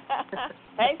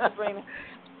 Hey, Sabrina.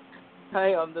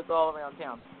 Hi, that's all around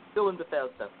town. Still in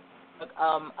Bethesda.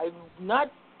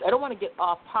 I don't want to get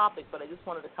off topic, but I just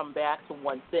wanted to come back to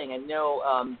one thing. I know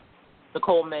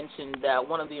Nicole mentioned that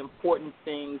one of the important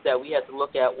things that we had to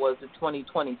look at was the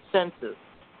 2020 census,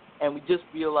 and we just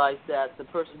realized that the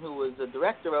person who was the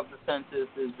director of the census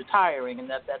is retiring, and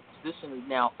that position is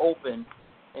now open,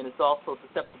 and it's also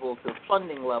susceptible to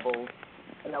funding levels.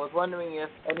 And I was wondering if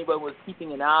anyone was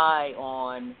keeping an eye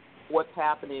on what's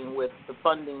happening with the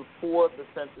funding for the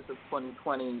census of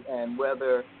 2020 and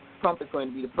whether Trump is going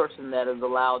to be the person that is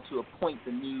allowed to appoint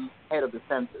the new head of the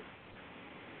census.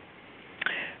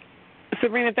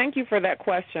 Sabrina, thank you for that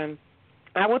question.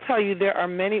 I will tell you there are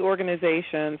many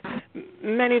organizations,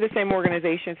 many of the same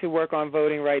organizations who work on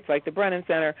voting rights, like the Brennan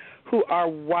Center, who are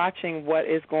watching what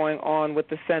is going on with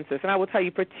the census. And I will tell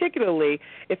you, particularly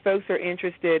if folks are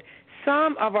interested,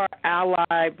 some of our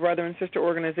allied brother and sister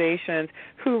organizations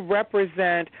who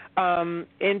represent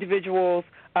individuals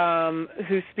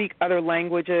who speak other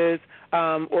languages,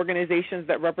 organizations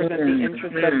that represent the interests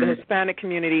of the Hispanic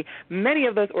community, many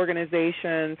of those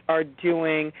organizations are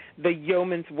doing the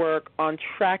yeoman's work on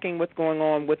tracking what's going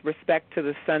on with respect to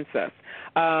the census.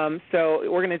 So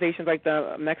organizations like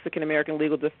the Mexican American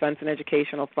Legal Defense and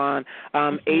Educational Fund,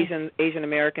 Asian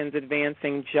Americans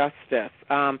Advancing Justice.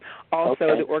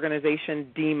 The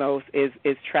organization Demos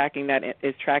is tracking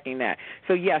that.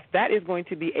 So yes, that is going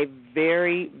to be a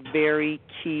very, very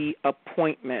key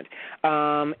appointment.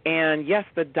 And yes,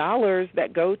 the dollars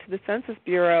that go to the Census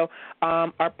Bureau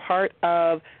are part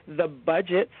of the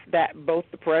budgets that both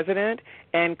the president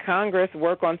and Congress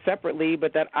work on separately,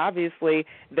 but that obviously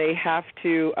they have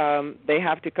to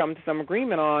come to some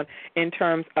agreement on in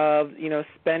terms of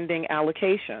spending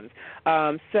allocations.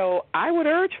 So I would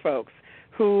urge folks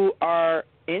who are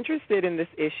interested in this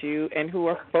issue and who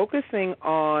are focusing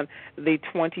on the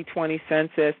 2020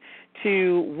 census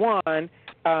to, one,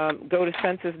 go to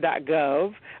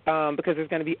census.gov because there's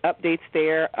going to be updates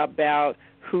there about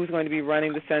who's going to be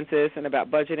running the census and about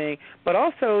budgeting, but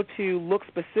also to look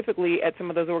specifically at some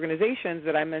of those organizations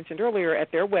that I mentioned earlier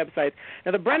at their websites.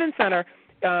 Now, the Brennan Center,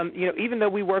 even though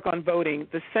we work on voting,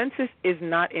 the census is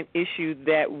not an issue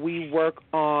that we work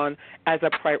on as a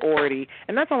priority,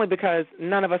 and that's only because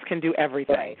none of us can do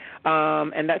everything,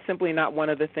 and that's simply not one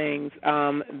of the things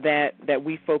that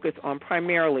we focus on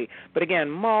primarily. But again,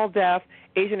 MALDEF,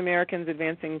 Asian Americans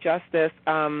Advancing Justice,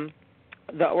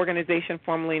 the organization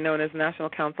formerly known as National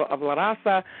Council of La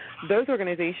Raza, those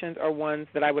organizations are ones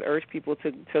that I would urge people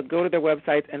to go to their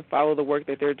websites and follow the work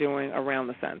that they're doing around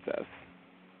the census.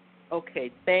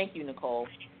 Okay, thank you, Nicole.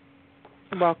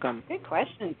 You're welcome. Good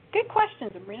question,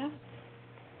 Sabrina.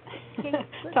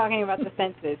 Talking about the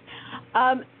census.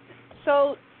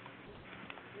 So,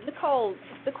 Nicole,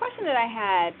 the question that I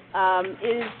had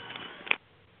is,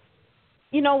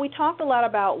 we talked a lot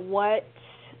about what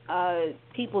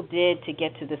people did to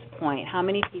get to this point, how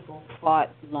many people fought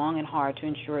long and hard to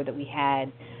ensure that we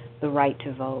had the right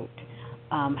to vote,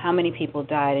 how many people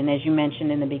died, and as you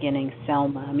mentioned in the beginning,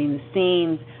 Selma, the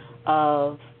scenes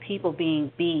of people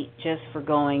being beat just for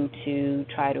going to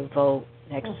try to vote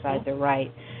and exercise their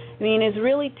right. It's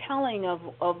really telling of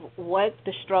what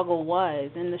the struggle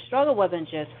was, and the struggle wasn't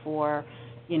just for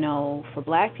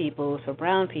black people, for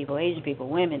brown people, Asian people,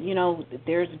 women.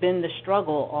 There's been the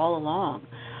struggle all along.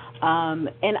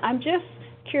 And I'm just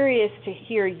curious to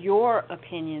hear your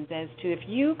opinions as to if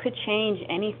you could change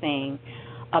anything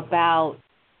about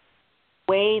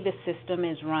the way the system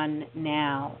is run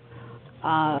now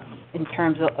in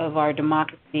terms of our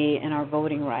democracy and our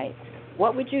voting rights.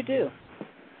 What would you do?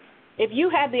 if you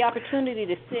had the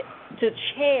opportunity to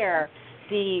chair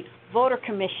the voter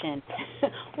commission,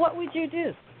 what would you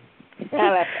do?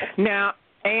 Now,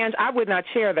 and I would not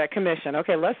chair that commission.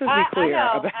 Okay, let's just be clear.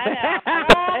 I know.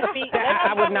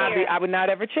 I would not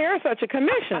ever chair such a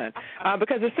commission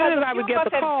because as soon as I would get the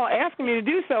call asking me to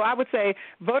do so, I would say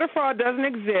voter fraud doesn't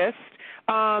exist.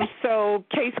 So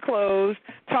case closed.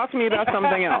 Talk to me about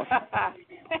something else.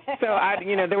 So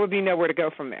there would be nowhere to go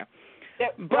from there.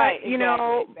 But right,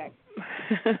 exactly.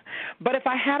 But if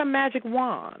I had a magic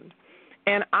wand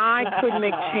and I could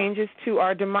make changes to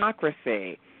our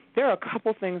democracy, there are a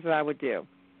couple things that I would do.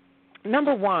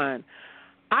 Number one,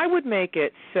 I would make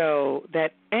it so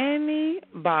that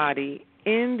anybody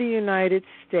in the United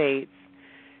States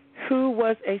who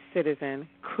was a citizen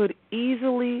could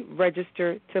easily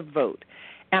register to vote.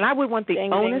 And I would want the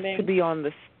onus to be on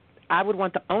the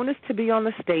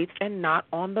states and not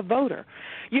on the voter.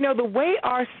 The way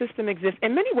our system exists,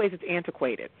 in many ways it's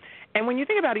antiquated. And when you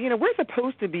think about it, we're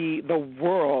supposed to be the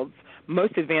world's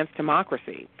most advanced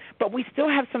democracy, but we still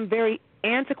have some very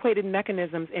antiquated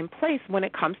mechanisms in place when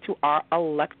it comes to our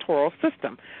electoral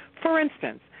system. For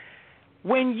instance,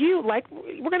 when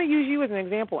we're going to use you as an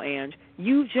example, Ange.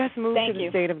 You just moved to the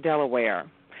state of Delaware.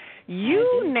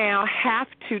 You now have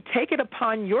to take it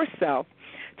upon yourself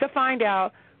to find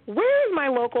out, where is my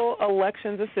local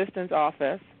elections assistance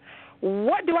office?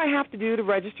 What do I have to do to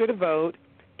register to vote?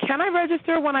 Can I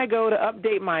register when I go to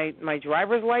update my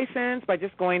driver's license by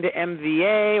just going to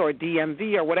MVA or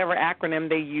DMV or whatever acronym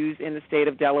they use in the state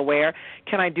of Delaware?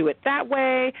 Can I do it that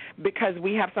way? Because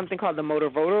we have something called the motor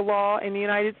voter law in the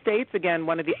United States, again,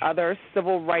 one of the other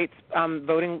civil rights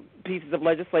voting pieces of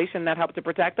legislation that help to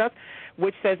protect us,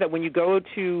 which says that when you go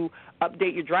to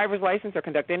update your driver's license or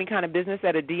conduct any kind of business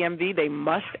at a DMV, they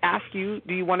must ask you,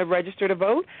 do you want to register to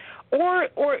vote?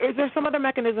 Or is there some other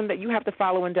mechanism that you have to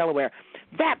follow in Delaware?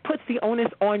 That puts the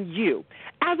onus on you,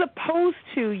 as opposed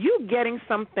to you getting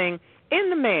something in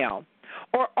the mail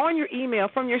or on your email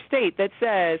from your state that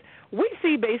says, we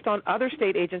see based on other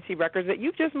state agency records that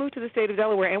you've just moved to the state of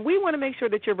Delaware, and we want to make sure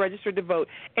that you're registered to vote.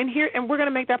 And we're going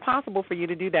to make that possible for you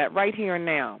to do that right here and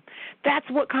now. That's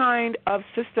what kind of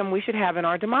system we should have in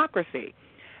our democracy.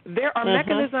 There are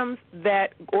mechanisms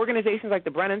that organizations like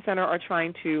the Brennan Center are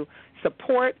trying to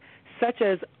support, such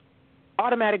as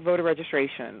automatic voter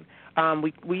registration.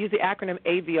 We use the acronym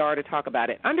AVR to talk about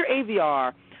it. Under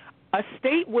AVR, a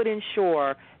state would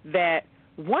ensure that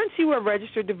once you are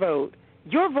registered to vote,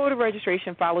 your voter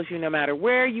registration follows you no matter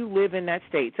where you live in that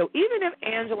state. So even if,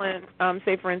 Angela,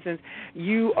 say, for instance,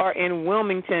 you are in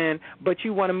Wilmington, but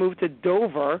you want to move to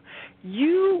Dover,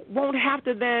 you won't have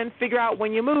to then figure out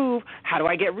when you move, how do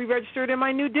I get re-registered in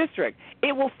my new district?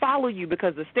 It will follow you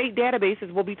because the state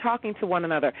databases will be talking to one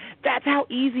another. That's how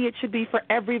easy it should be for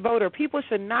every voter. People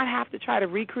should not have to try to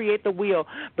recreate the wheel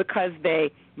because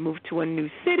they move to a new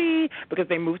city, because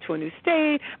they move to a new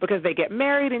state, because they get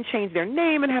married and change their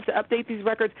name and have to update these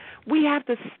records. We have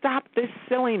to stop this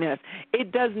silliness.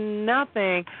 It does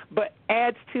nothing but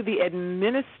adds to the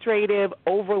administrative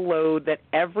overload that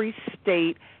every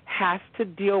state has to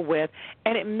deal with,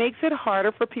 and it makes it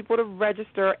harder for people to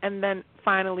register and then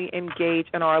finally engage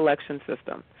in our election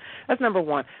system. That's number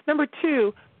one. Number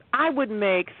two, I would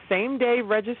make same-day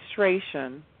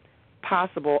registration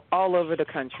possible all over the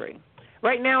country.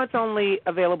 Right now it's only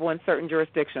available in certain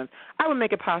jurisdictions. I would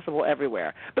make it possible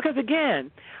everywhere because,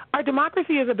 again, our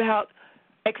democracy is about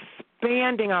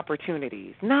expanding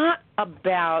opportunities, not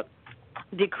about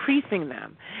decreasing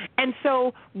them. And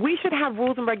so we should have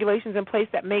rules and regulations in place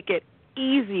that make it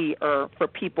easier for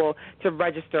people to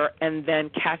register and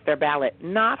then cast their ballot,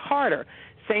 not harder.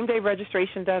 Same-day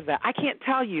registration does that. I can't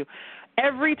tell you,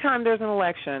 every time there's an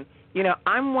election,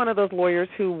 I'm one of those lawyers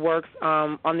who works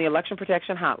on the election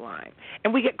protection hotline,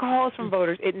 and we get calls from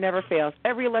voters. It never fails.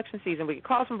 Every election season, we get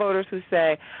calls from voters who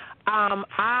say,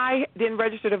 I didn't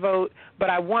register to vote, but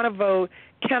I want to vote.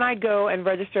 Can I go and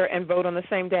register and vote on the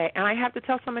same day? And I have to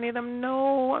tell so many of them,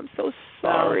 no, I'm so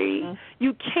sorry.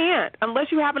 You can't unless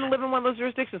you happen to live in one of those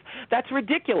jurisdictions. That's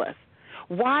ridiculous.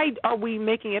 Why are we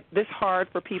making it this hard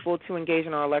for people to engage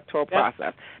in our electoral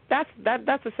process? That's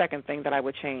the second thing that I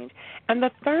would change. And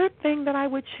the third thing that I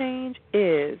would change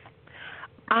is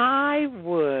I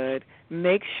would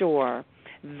make sure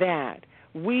that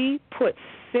we put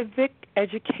civic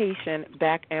education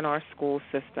back in our school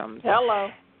systems. Hello.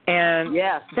 And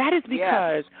that is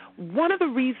because one of the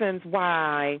reasons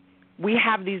why we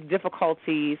have these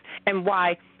difficulties and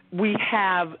why we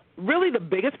have really the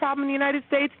biggest problem in the United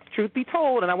States, truth be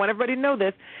told, and I want everybody to know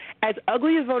this, as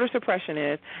ugly as voter suppression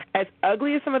is, as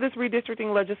ugly as some of this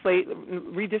redistricting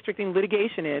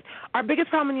litigation is, our biggest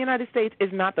problem in the United States is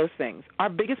not those things. Our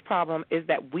biggest problem is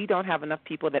that we don't have enough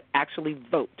people that actually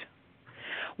vote.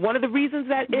 One of the reasons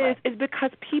that is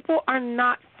because people are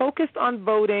not focused on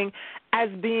voting as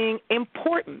being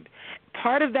important.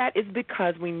 Part of that is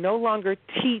because we no longer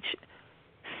teach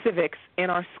civics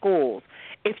in our schools.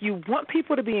 If you want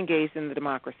people to be engaged in the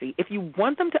democracy, if you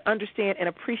want them to understand and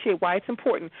appreciate why it's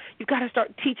important, you've got to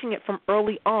start teaching it from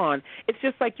early on. It's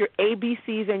just like your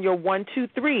ABCs and your 1, 2,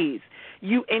 3s.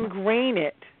 You ingrain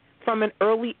it from an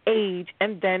early age,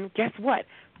 and then guess what?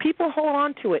 People hold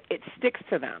on to it. It sticks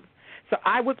to them. So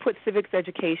I would put civics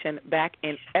education back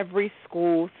in every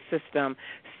school system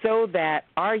so that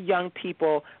our young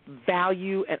people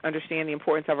value and understand the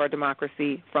importance of our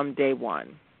democracy from day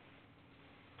one.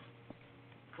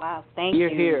 Wow, thank you.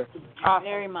 Here. Awesome.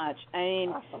 Very much. I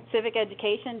mean, civic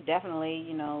education,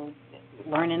 definitely,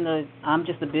 learning I'm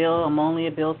just a bill, I'm only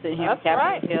a bill sitting here on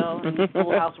Capitol Hill, and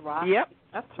Schoolhouse Rock. Yep.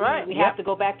 That's right. We have to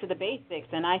go back to the basics,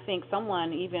 and I think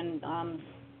someone even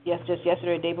just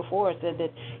yesterday or the day before said that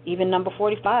even number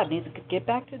 45 needs to get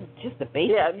back to just the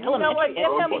basics. Yeah, you know what? Get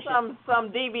him some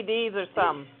DVDs or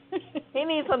something. He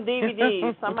needs some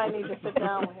DVDs. Somebody needs to sit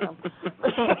down with him.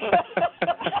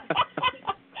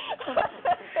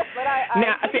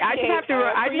 I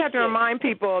just have to remind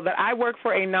people that I work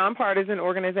for a nonpartisan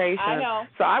organization. I know.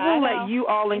 So I will let you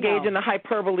all engage in the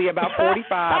hyperbole about 45.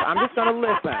 I'm just going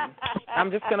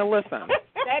to listen.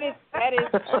 That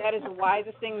is the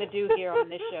wisest thing to do here on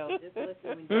this show. Just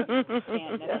listen.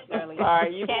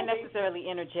 You can't necessarily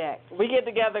interject. We get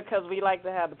together because we like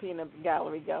to have the peanut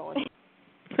gallery going.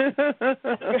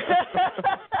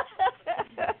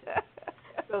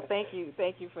 So thank you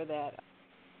for that.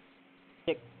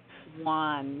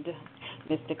 Wand,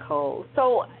 Ms. Nicole.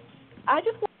 So I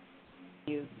just want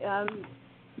to ask you,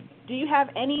 do you have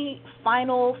any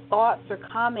final thoughts or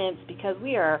comments, because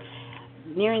we are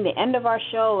nearing the end of our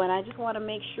show, and I just want to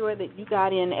make sure that you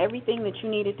got in everything that you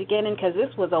needed to get in, because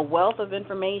this was a wealth of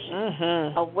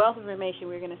information. A wealth of information.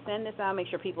 We're going to send this out, make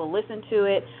sure people listen to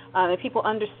it, and people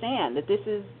understand that this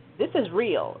is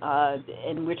real,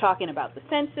 and we're talking about the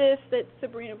census that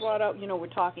Sabrina brought up. We're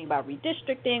talking about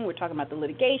redistricting. We're talking about the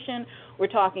litigation. We're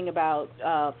talking about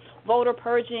voter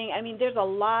purging. I mean, there's a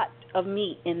lot of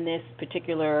meat in this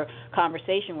particular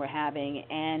conversation we're having,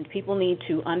 and people need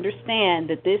to understand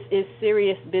that this is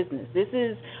serious business. This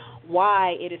is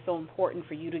why it is so important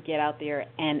for you to get out there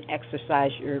and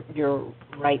exercise your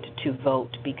right to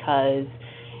vote, because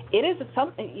it is in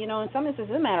some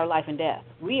instances a matter of life and death.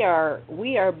 We are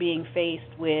being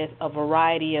faced with a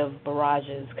variety of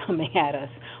barrages coming at us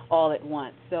all at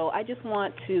once. So I just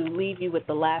want to leave you with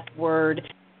the last word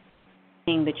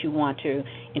that you want to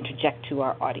interject to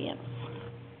our audience.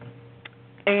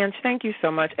 Ange, thank you so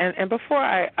much. And before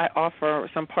I offer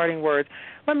some parting words,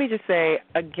 let me just say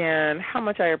again how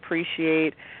much I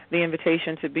appreciate the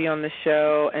invitation to be on the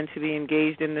show and to be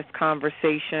engaged in this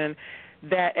conversation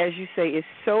that, as you say, is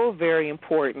so very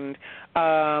important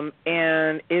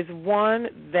and is one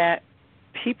that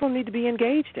people need to be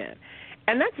engaged in.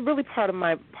 And that's really part of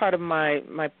my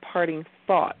parting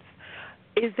thoughts,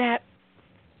 is that,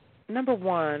 number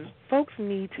one, folks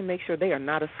need to make sure they are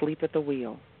not asleep at the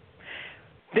wheel.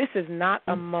 This is not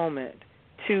a moment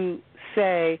to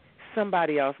say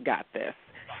somebody else got this.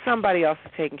 Somebody else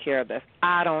is taking care of this.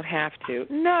 I don't have to.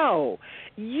 No,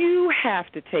 you have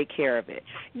to take care of it.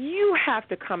 You have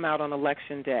to come out on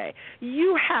Election Day.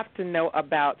 You have to know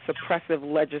about suppressive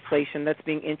legislation that's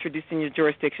being introduced in your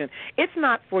jurisdiction. It's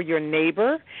not for your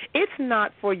neighbor. It's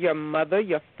not for your mother,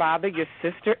 your father, your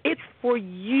sister. It's for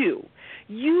you.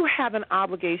 You have an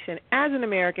obligation as an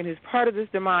American who's part of this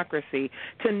democracy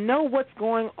to know what's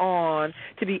going on,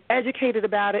 to be educated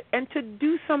about it, and to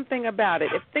do something about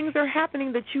it. If things are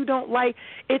happening that you don't like,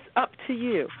 it's up to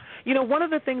you. One of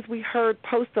the things we heard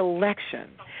post-election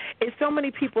is so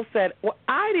many people said, well,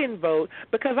 I didn't vote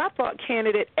because I thought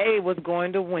candidate A was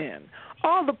going to win.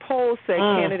 All the polls said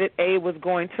candidate A was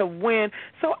going to win,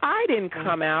 so I didn't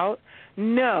come out.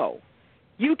 No,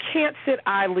 you can't sit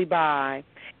idly by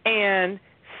and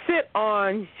sit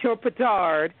on your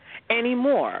petard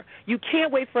anymore. You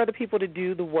can't wait for other people to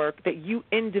do the work that you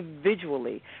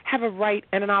individually have a right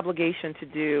and an obligation to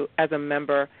do as a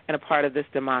member and a part of this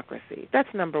democracy. That's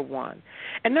number one.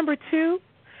 And number two,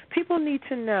 people need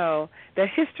to know that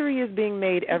history is being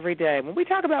made every day. When we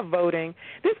talk about voting,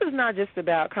 this is not just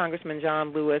about Congressman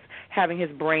John Lewis having his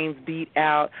brains beat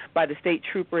out by the state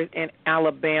troopers in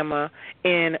Alabama,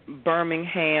 in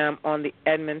Birmingham on the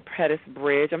Edmund Pettus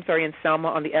Bridge. In Selma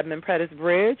on the Edmund Pettus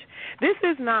Bridge. This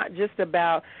is not just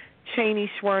about Cheney,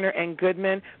 Schwerner, and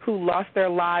Goodman, who lost their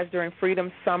lives during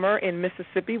Freedom Summer in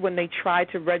Mississippi when they tried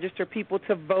to register people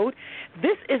to vote.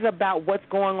 This is about what's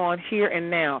going on here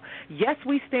and now. Yes,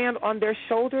 we stand on their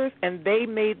shoulders, and they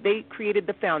created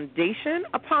the foundation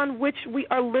upon which we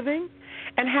are living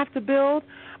and have to build.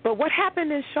 But what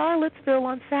happened in Charlottesville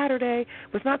on Saturday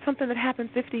was not something that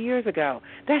happened 50 years ago.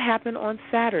 That happened on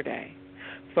Saturday.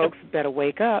 Folks better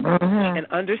wake up and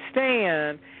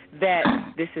understand that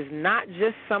this is not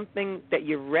just something that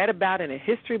you read about in a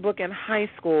history book in high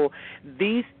school.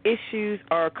 These issues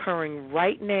are occurring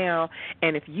right now,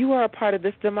 and if you are a part of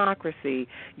this democracy,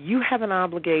 you have an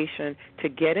obligation to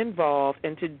get involved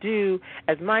and to do,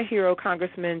 as my hero,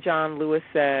 Congressman John Lewis,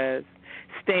 says,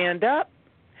 stand up,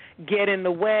 get in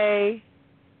the way,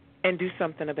 and do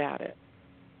something about it.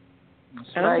 That's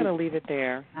and right. I'm going to leave it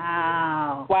there.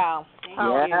 Wow.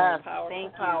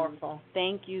 Powerful.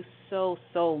 Thank you so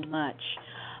much.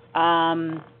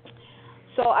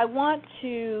 So I want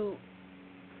to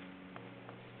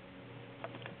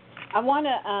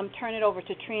turn it over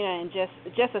to Trina in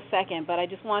just a second, but I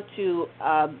just want to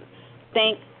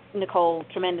thank Nicole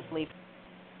tremendously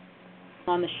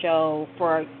on the show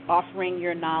for offering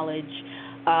your knowledge.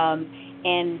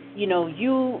 And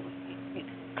you,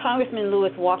 Congressman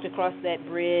Lewis, walked across that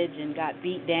bridge and got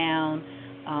beat down.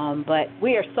 But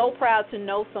we are so proud to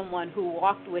know someone who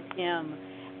walked with him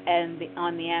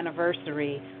on the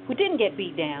anniversary who didn't get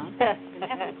beat down. And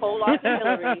that's Nicole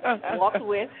Hillary walked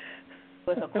with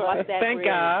across that Thank bridge.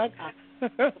 God.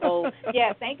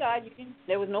 Thank God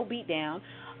there was no beat down.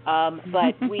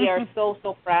 But we are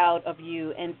so proud of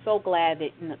you and so glad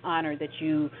and honored that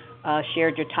you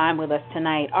shared your time with us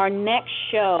tonight. Our next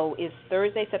show is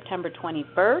Thursday, September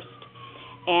 21st.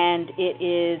 And it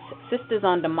is Sisters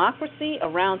on Democracy, a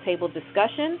roundtable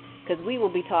discussion, because we will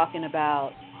be talking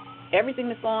about everything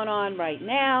that's going on right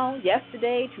now,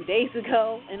 yesterday, 2 days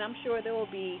ago, and I'm sure there will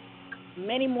be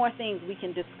many more things we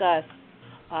can discuss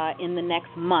in the next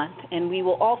month. And we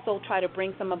will also try to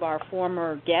bring some of our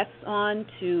former guests on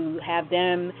to have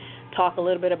them talk a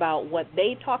little bit about what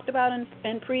they talked about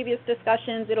in previous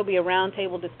discussions. It'll be a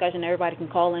roundtable discussion. Everybody can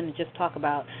call in and just talk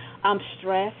about, I'm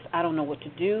stressed, I don't know what to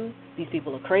do, these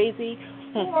people are crazy.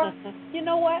 Or, you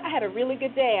know what, I had a really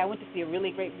good day, I went to see a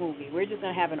really great movie. We're just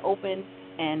going to have an open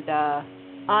and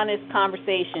honest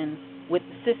conversation with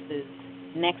the sisters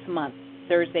next month,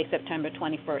 Thursday, September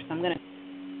 21st. I'm going to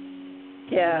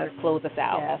close us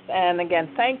out. Yes, and again,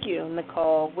 thank you,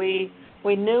 Nicole. We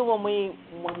knew when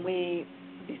we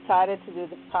decided to do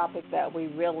this topic that we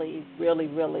really,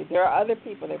 there are other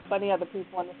people, there are plenty other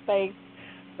people in the space,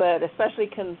 but especially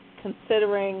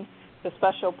considering the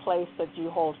special place that you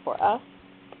hold for us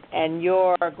and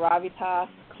your gravitas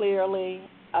clearly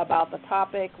about the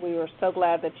topic, we were so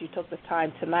glad that you took the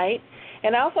time tonight.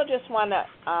 And I also just want to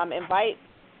invite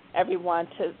everyone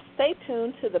to stay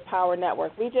tuned to the Power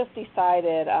Network. We just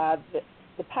decided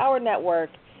the Power Network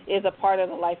is a part of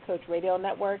the Life Coach Radio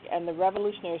Network, and the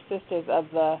Revolutionary Sisters of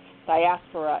the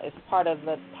Diaspora is part of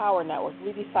the Power Network.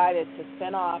 We decided to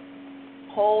spin off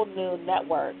a whole new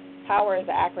network. POWER is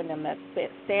the acronym that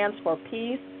stands for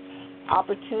Peace,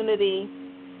 Opportunity,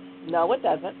 no it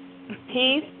doesn't,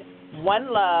 Peace,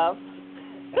 One Love,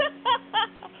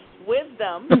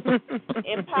 Wisdom,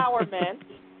 Empowerment,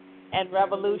 and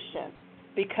Revolution.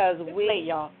 Because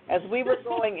as we were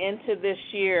going into this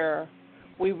year,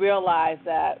 we realized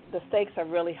that the stakes are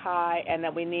really high and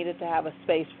that we needed to have a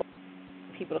space for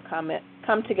people to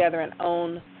come together and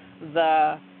own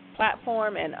the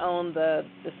platform and own the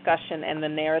discussion and the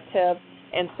narrative.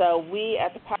 And so we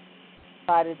at the Power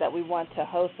decided that we want to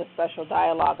host a special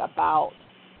dialogue about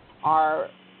our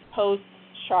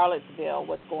post-Charlottesville,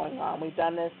 what's going on. We've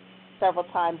done this several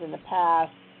times in the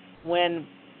past when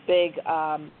big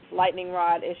lightning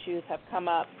rod issues have come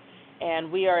up,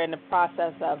 and we are in the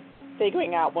process of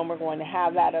figuring out when we're going to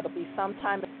have that. It'll be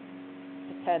sometime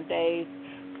in 10 days.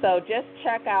 So just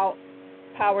check out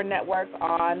Power Network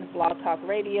on Blog Talk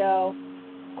Radio.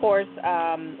 Of course,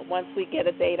 once we get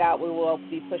a date out, we will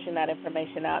be pushing that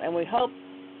information out. And we hope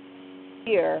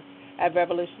here at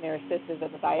Revolutionary Sisters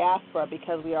of the Diaspora,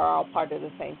 because we are all part of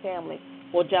the same family,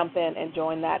 we'll jump in and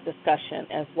join that discussion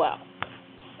as well.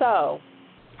 So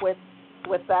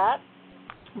with that,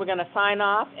 we're going to sign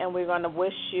off, and we're going to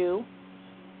wish you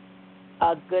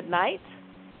a good night.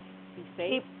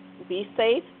 Be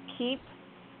safe. Keep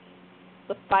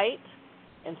the fight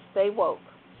and stay woke.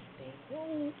 Stay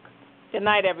woke. Good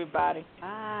night, everybody.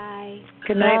 Bye.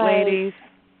 Good night, ladies.